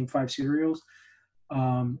 You got to name 5 cereals.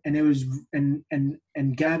 And it was and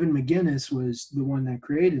Gavin McInnes was the one that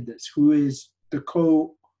created this, who is the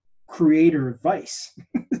co-creator of Vice.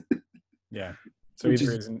 Yeah. So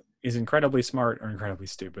either is incredibly smart or incredibly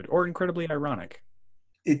stupid or incredibly ironic.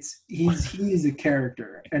 He's a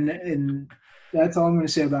character, and that's all I'm going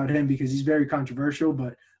to say about him, because he's very controversial.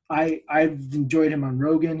 But I've enjoyed him on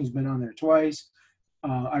Rogan. He's been on there twice.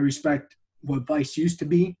 I respect what Vice used to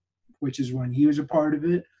be, which is when he was a part of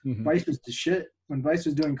it. Mm-hmm. Vice was the shit. When Vice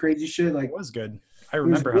was doing crazy shit, like, it was good. I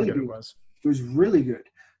remember how good it was. It was really good.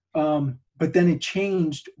 But then it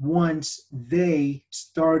changed once they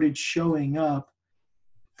started showing up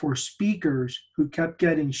for speakers who kept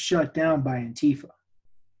getting shut down by Antifa.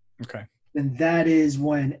 Okay. And that is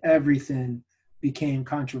when everything became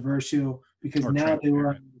controversial, because now they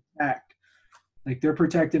were attacked. Like, they're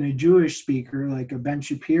protecting a Jewish speaker like a Ben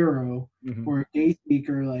Shapiro, mm-hmm. or a gay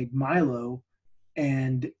speaker like Milo,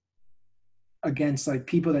 and against like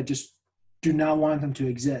people that just do not want them to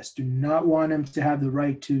exist, do not want them to have the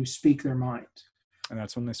right to speak their mind. And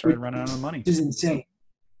that's when they started running out of money.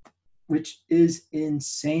 Which is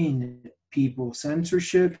insane, people.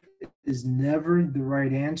 Censorship is never the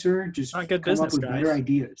right answer. Just not good business, up with better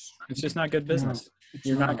ideas. It's just not good business. No,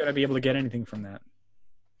 you're not going to be able to get anything from that.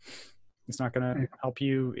 It's not going to help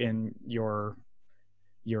you in your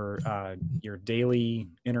daily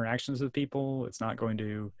interactions with people. It's not going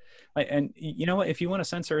to, and you know what? If you want to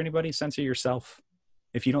censor anybody, censor yourself.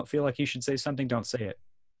 If you don't feel like you should say something, don't say it.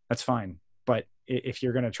 That's fine. But if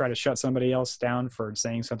you're going to try to shut somebody else down for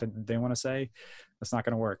saying something that they want to say, that's not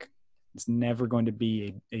going to work. It's never going to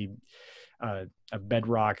be a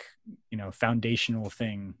bedrock, foundational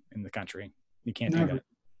thing in the country. You can't do that.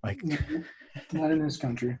 Like, not in this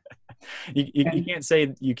country. You can't say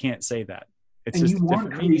that. It's just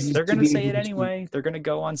different media. They're going to say it anyway. They're going to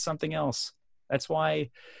go on something else. That's why,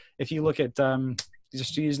 if you look at,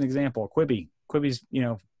 just to use an example, Quibi's,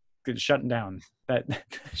 shutting down that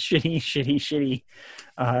shitty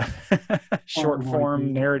short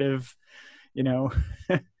form narrative,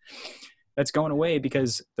 that's going away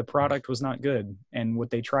because the product was not good. And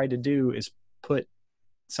what they tried to do is put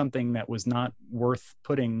something that was not worth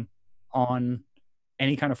putting on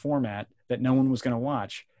any kind of format that no one was going to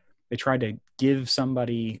watch. They tried to give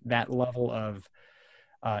somebody that level of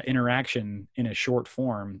interaction in a short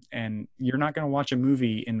form, and you're not going to watch a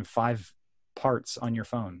movie in 5 parts on your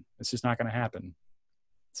phone. It's just not going to happen.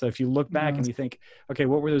 So if you look back and you think, okay,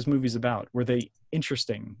 what were those movies about? Were they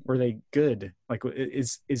interesting? Were they good? Like,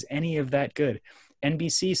 is any of that good?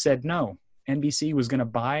 NBC said no. NBC was going to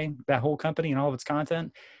buy that whole company and all of its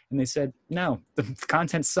content, and they said, no, the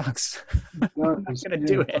content sucks. I'm not going to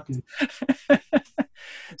do it.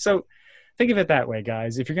 So think of it that way,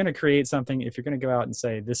 guys. If you're going to create something, if you're going to go out and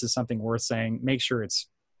say, this is something worth saying, make sure it's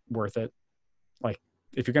worth it. Like,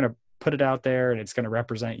 if you're going to put it out there and it's going to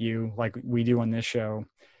represent you like we do on this show,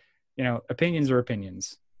 opinions are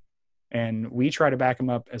opinions. And we try to back them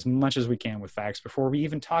up as much as we can with facts before we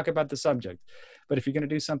even talk about the subject. But if you're going to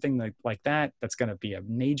do something like that, that's going to be a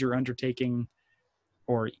major undertaking.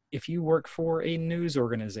 Or if you work for a news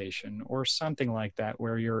organization or something like that,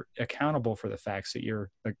 where you're accountable for the facts that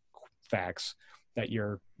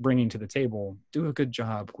you're bringing to the table, do a good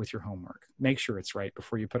job with your homework. Make sure it's right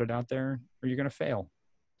before you put it out there, or you're going to fail.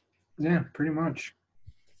 Yeah, pretty much.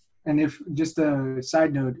 And if just a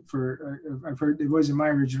side note I've heard, it wasn't my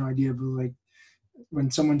original idea, but like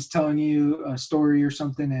when someone's telling you a story or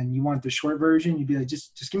something and you want the short version, you'd be like,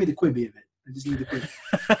 just give me the Quibi of it. I just need the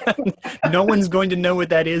Quibi. No one's going to know what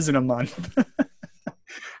that is in a month.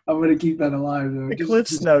 I'm going to keep that alive, though. The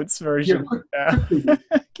Cliff's Notes version. Yeah.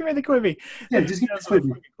 Give me the Quibi. Yeah, just give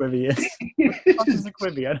me the Quibi is. What is the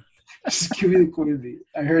Quibi? Just give me the Quibi.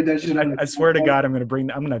 I heard that shit. I swear to God, I'm going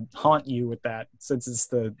to haunt you with that, since it's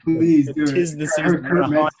the season.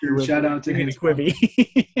 Shout out to him. The Quibi.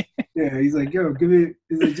 Yeah, he's like, yo, just give me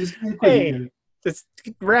the Quibi. Hey, just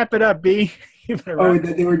wrap it up, B.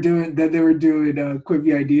 That they were doing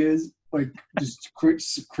Quibi ideas, like just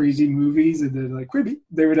crazy movies, and then like Quibi.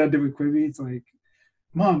 They were not doing Quibi. It's like,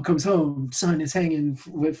 mom comes home, son is hanging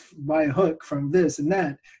by a hook from this and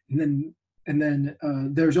that, and then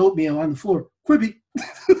there's oatmeal on the floor. Quibi.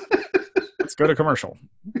 Let's go to commercial.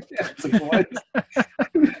 Yeah, it's like, what?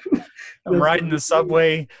 I'm riding the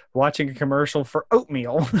subway watching a commercial for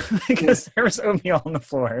oatmeal because there was oatmeal on the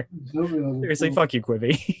floor. Seriously, fuck you,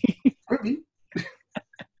 Quibi. Quibi.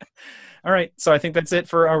 All right. So I think that's it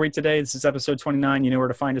for Are We Today. This is episode 29. You know where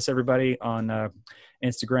to find us, everybody, on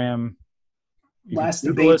Instagram. Last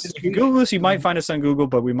debate this You can week. Google us. You might find us on Google,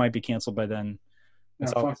 but we might be canceled by then. No,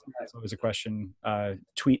 It's fuck that. always a question.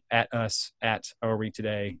 Tweet at us at Are We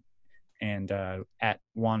Today and at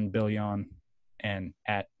Juan Billion and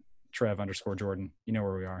at Trev_Jordan. You know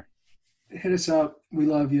where we are. Hit us up. We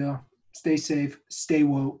love you. Stay safe. Stay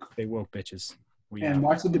woke. Stay woke, bitches. And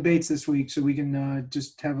watch the debates this week so we can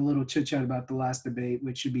just have a little chit chat about the last debate,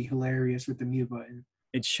 which should be hilarious with the mute button.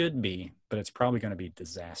 It should be, but it's probably going to be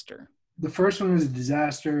disaster. The first one was a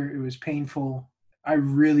disaster. It was painful. I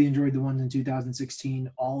really enjoyed the ones in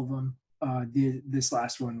 2016, all of them. This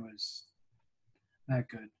last one was not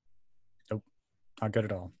good. Nope, not good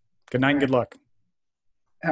at all. Good night and good luck.